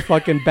here. Those here.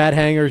 fucking bat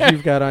hangers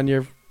you've got on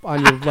your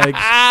legs.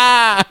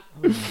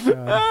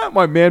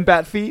 My man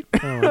bat feet.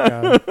 Oh my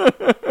god.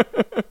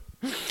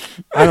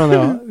 I don't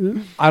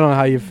know. I don't know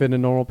how you fit in a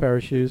normal pair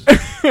of shoes.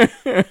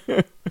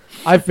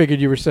 I figured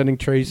you were sending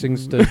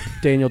tracings to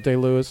Daniel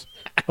Day-Lewis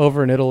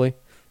over in Italy,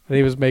 and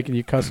he was making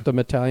you custom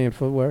Italian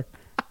footwear.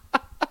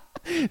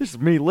 There's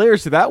many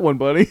layers to that one,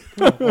 buddy.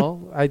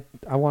 Well, I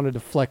wanted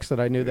to flex that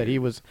I knew that he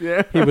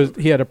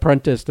had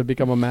apprenticed to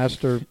become a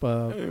master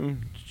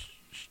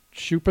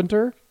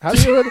shoe-pinter. How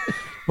do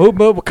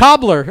you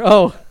cobbler?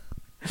 Oh,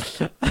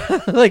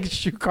 like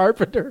shoe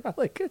carpenter. I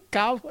like a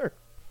cobbler.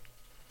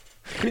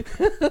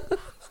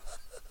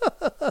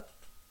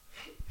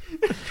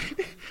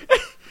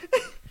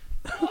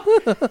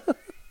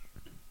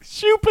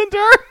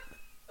 Shoe-pinter.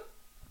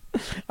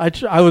 I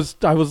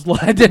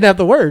didn't have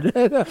the word.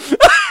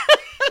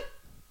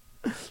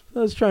 I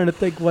was trying to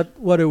think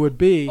what it would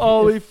be.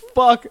 Holy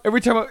fuck!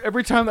 Every time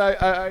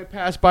I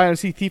pass by and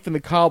see Thief in the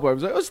Cobbler, I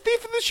was like, "Oh, it's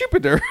Thief in the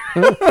Shoe-pinter."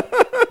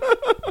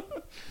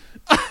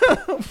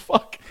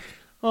 Fuck!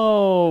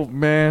 Oh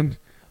man!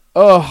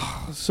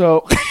 Oh,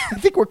 so I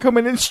think we're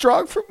coming in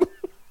strong from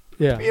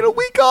being a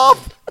week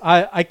off.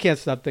 I can't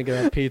stop thinking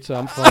of pizza.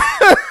 I'm fine.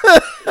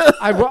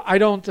 I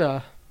don't.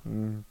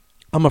 I'm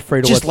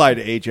afraid of just lie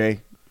to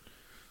AJ.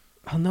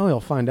 Oh no, he'll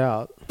find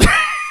out.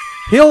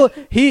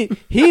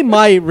 He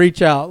might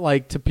reach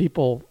out to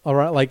people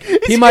around,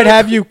 he might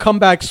have you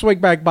swing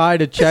back by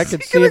to check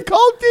and see. He's gonna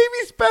call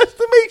Davey's Best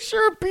to make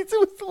sure pizza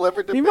was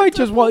delivered to him.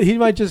 He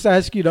might just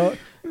ask you to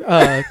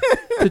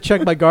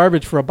check my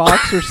garbage for a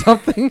box or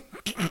something.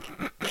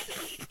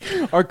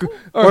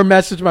 Or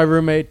message my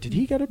roommate. Did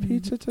he get a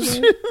pizza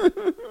today?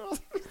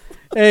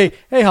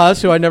 Hey,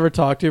 Huss, who I never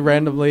talked to,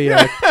 randomly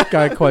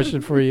got a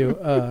question for you.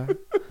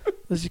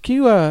 Listen, can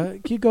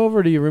you go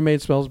over to your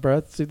roommate's smells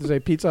breath, see if there's any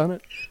pizza on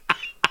it?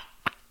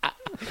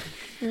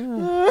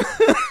 Yeah.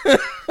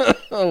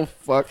 Oh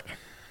fuck!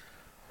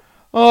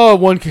 Oh,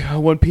 1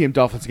 p.m.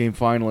 Dolphins game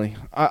finally.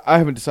 I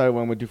haven't decided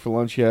what I'm gonna do for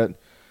lunch yet.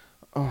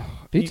 Oh,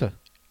 pizza.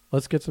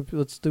 Let's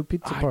do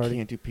pizza party. I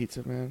can't do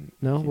pizza, man.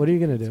 No, what are you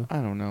gonna do?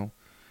 I don't know.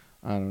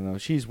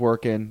 She's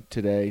working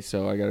today,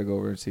 so I gotta go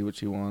over and see what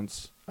she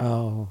wants.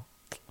 Oh.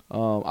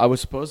 I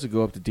was supposed to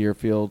go up to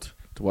Deerfield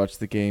to watch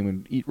the game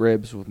and eat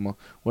ribs with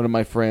one of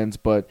my friends,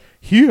 but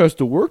he has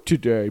to work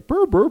today.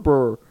 Brr, brr,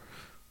 brr.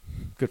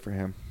 Good for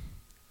him.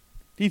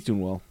 He's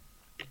doing well.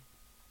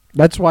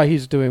 That's why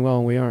he's doing well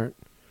and we aren't.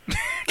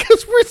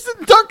 Because we're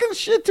dunking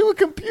shit to a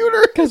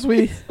computer. Because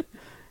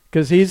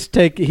he's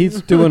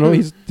doing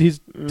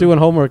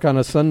homework on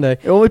a Sunday.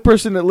 The only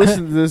person that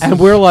listens to this, and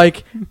we're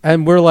like,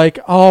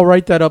 oh, I'll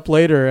write that up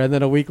later, and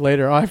then a week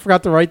later, I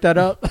forgot to write that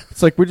up.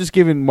 It's like we're just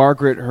giving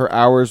Margaret her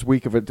hours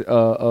week of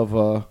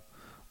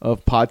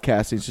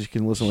podcasting so she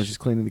can listen when she's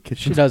cleaning the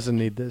kitchen. She doesn't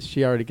need this.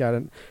 She already got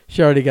it.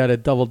 She already got a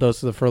double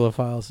dose of the Furlough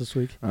Files this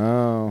week.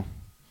 Oh.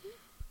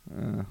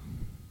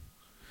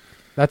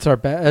 That's our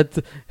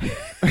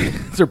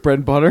It's our bread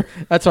and butter.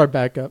 That's our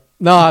backup.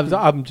 No,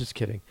 I'm just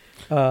kidding.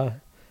 I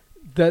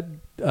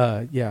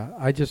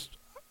just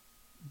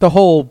the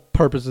whole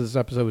purpose of this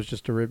episode was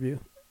just a review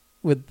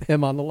with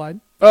him on the line.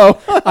 Oh,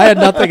 I had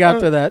nothing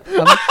after that.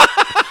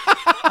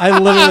 I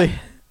literally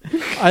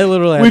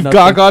had we've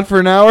nothing. gone for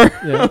an hour.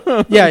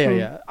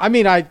 Yeah. I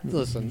mean, I'm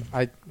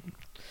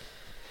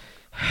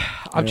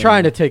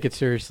trying to take it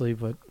seriously,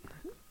 but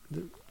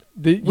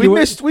we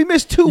missed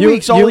 2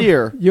 weeks all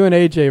year. You and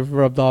AJ have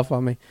rubbed off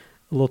on me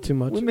a little too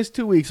much. We missed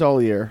 2 weeks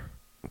all year.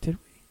 Did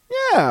we?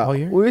 Yeah, all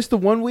year? We missed the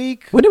 1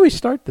 week. When did we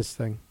start this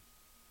thing?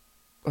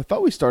 I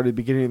thought we started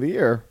beginning of the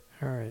year.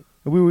 All right.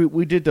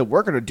 We did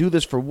we're going to do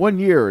this for 1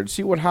 year and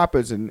see what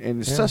happes and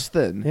assess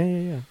then.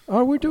 Yeah.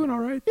 Oh, we're doing all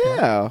right.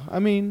 Yeah, I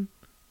mean,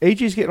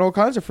 AJ's getting all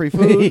kinds of free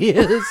food. He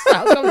is.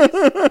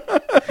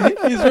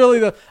 He's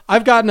really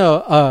I've gotten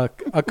a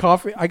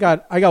coffee. I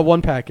got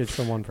one package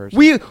from one person.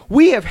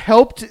 We have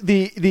helped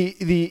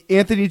the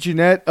Anthony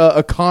Jeanette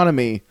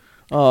economy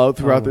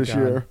throughout this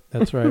year.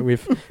 That's right.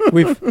 We've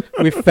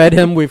fed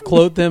him, we've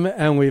clothed him,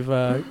 and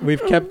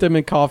we've kept him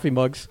in coffee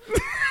mugs.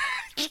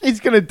 He's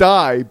gonna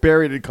die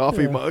buried in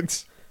coffee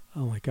mugs.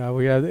 Oh my God!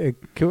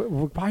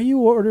 Why are you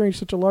ordering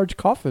such a large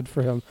coffin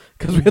for him?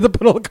 Because we had to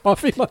put all the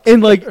coffee mugs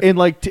in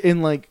like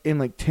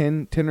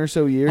 10 or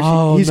so years.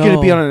 He's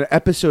gonna be on an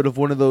episode of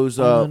one of those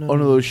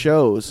those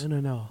shows.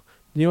 No.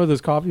 You know what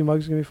those coffee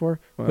mugs are gonna be for?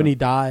 What? When he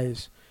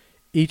dies,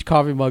 each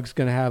coffee mug's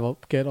gonna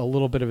get a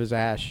little bit of his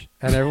ash,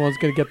 and everyone's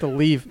gonna get to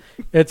leave.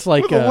 It's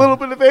like with a little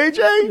bit of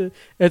AJ.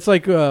 It's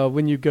like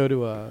when you go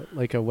to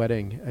a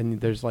wedding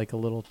and there's like a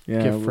little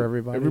gift for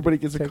everybody. Everybody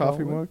gets a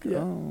coffee mug. Yeah.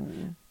 Oh.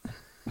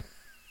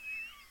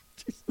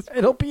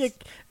 It'll be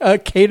a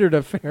catered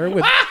affair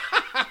with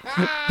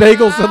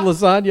bagels and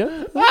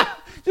lasagna.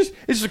 It's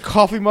just a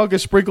coffee mug, a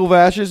sprinkle of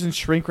ashes, and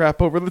shrink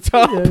wrap over the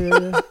top.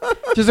 Yeah.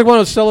 Just like one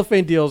of those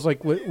cellophane deals,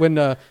 like when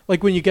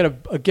you get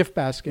a gift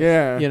basket.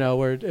 Yeah. You know,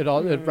 where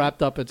it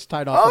wrapped up, it's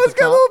tied off. Oh, it's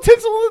got a little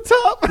tinsel on the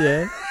top.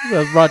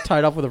 Yeah,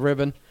 tied off with a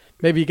ribbon.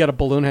 Maybe you got a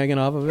balloon hanging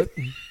off of it.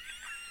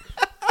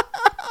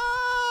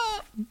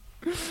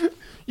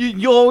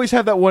 You'll always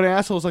have that one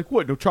asshole who's like,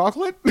 what, no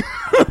chocolate?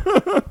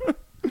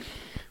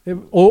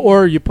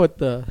 Or you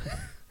put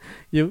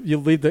you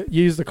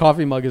use the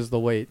coffee mug as the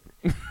weight,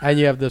 and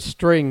you have the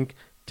string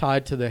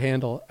tied to the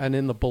handle, and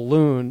in the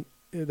balloon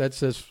that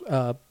says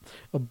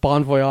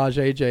Bon Voyage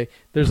AJ,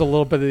 there's a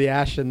little bit of the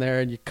ash in there,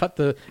 and you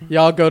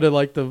all go to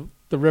like the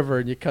river,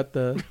 and you cut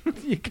the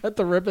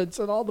ribbons,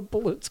 and all the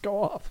bullets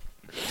go off.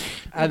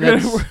 And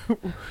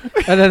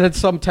then in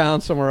some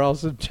town somewhere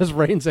else, it just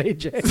rains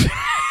AJ.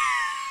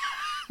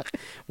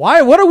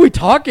 Why? What are we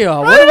talking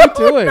about? What are we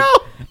doing? Know.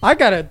 I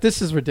got it.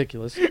 This is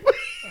ridiculous.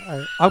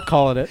 I'm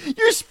calling it.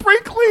 You're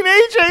sprinkling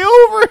AJ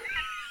over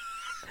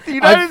the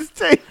United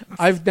States.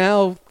 I've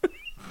now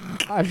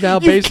you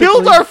basically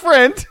killed our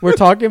friend. We're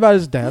talking about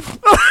his death.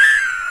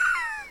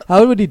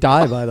 How would he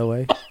die, by the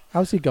way?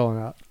 How's he going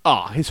out?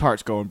 Oh, his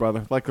heart's going,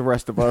 brother, like the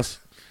rest of us.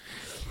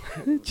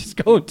 Just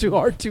going too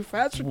hard, too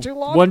fast, for too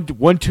long.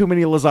 One too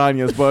many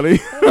lasagnas, buddy.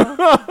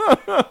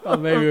 Oh,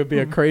 maybe it would be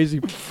a crazy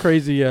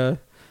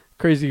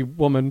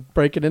woman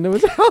breaking into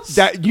his house.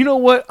 You know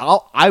what?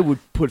 I would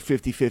put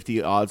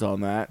 50-50 odds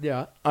on that.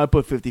 Yeah. I'd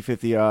put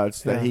 50-50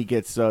 odds that he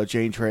gets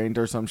Jane trained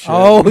or some shit.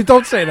 Oh,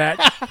 don't say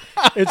that.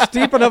 It's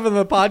deep enough in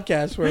the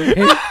podcast where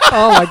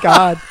oh my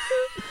God.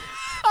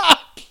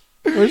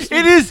 It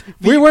is.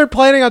 We weren't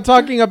planning on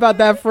talking about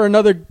that for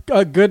another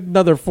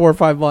 4 or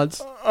 5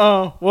 months.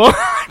 Oh, well,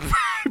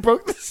 I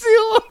broke the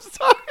seal. I'm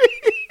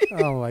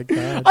sorry. Oh my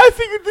God. I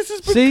figured this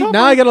has been covered.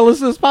 Now I got to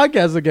listen to this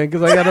podcast again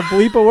because I got to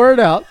bleep a word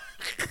out.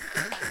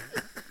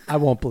 I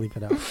won't bleep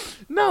it out.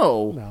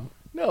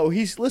 No.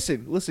 He's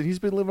listen. He's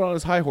been living on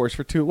his high horse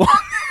for too long.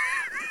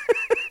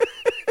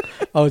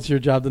 Oh, it's your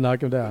job to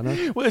knock him down,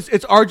 huh? Well,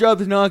 it's our job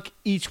to knock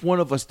each one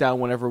of us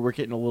down whenever we're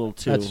getting a little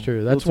too. That's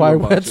true. That's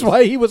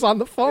why he was on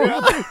the phone.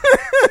 Yeah.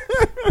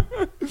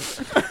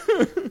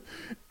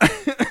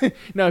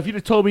 Now, if you'd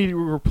have told me you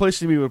were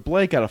replacing me with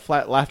Blake, I'd have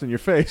flat laughed in your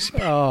face.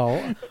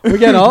 Oh, we're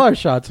getting all our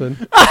shots in.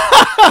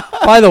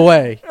 By the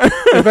way,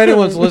 if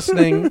anyone's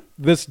listening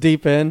this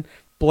deep in,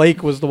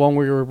 Blake was the one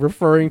we were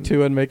referring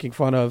to and making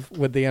fun of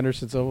with the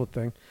Anderson Silva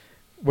thing.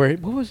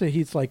 What was it?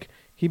 He's like,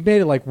 he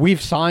made it like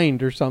we've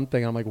signed or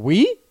something. I'm like,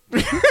 we?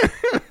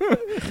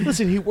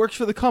 Listen, he works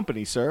for the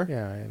company, sir.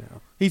 Yeah, I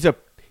know.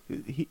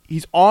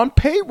 He's on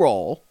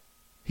payroll.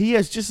 He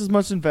has just as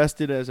much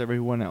invested as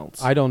everyone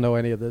else. I don't know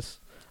any of this.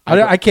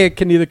 I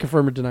can neither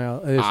confirm or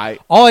deny.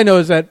 All I know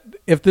is that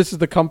if this is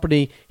the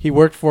company he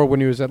worked for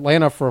when he was in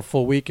Atlanta for a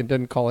full week and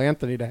didn't call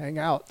Anthony to hang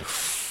out,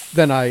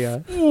 then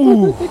I.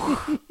 Ooh.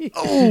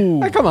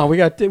 Come on, we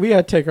got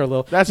to take our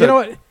little. You know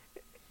what?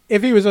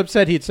 If he was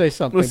upset, he'd say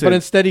something. Listen, but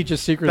instead, he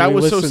just secretly that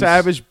was listens. so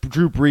savage.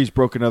 Drew Brees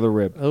broke another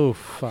rib.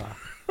 Oof. All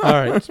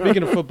right.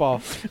 Speaking of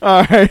football.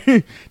 All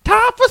right.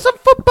 Time for some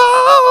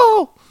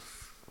football.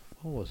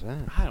 What was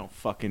that? I don't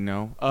fucking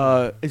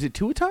know. Is it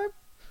Tua time?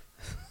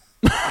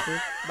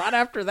 Not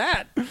after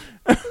that.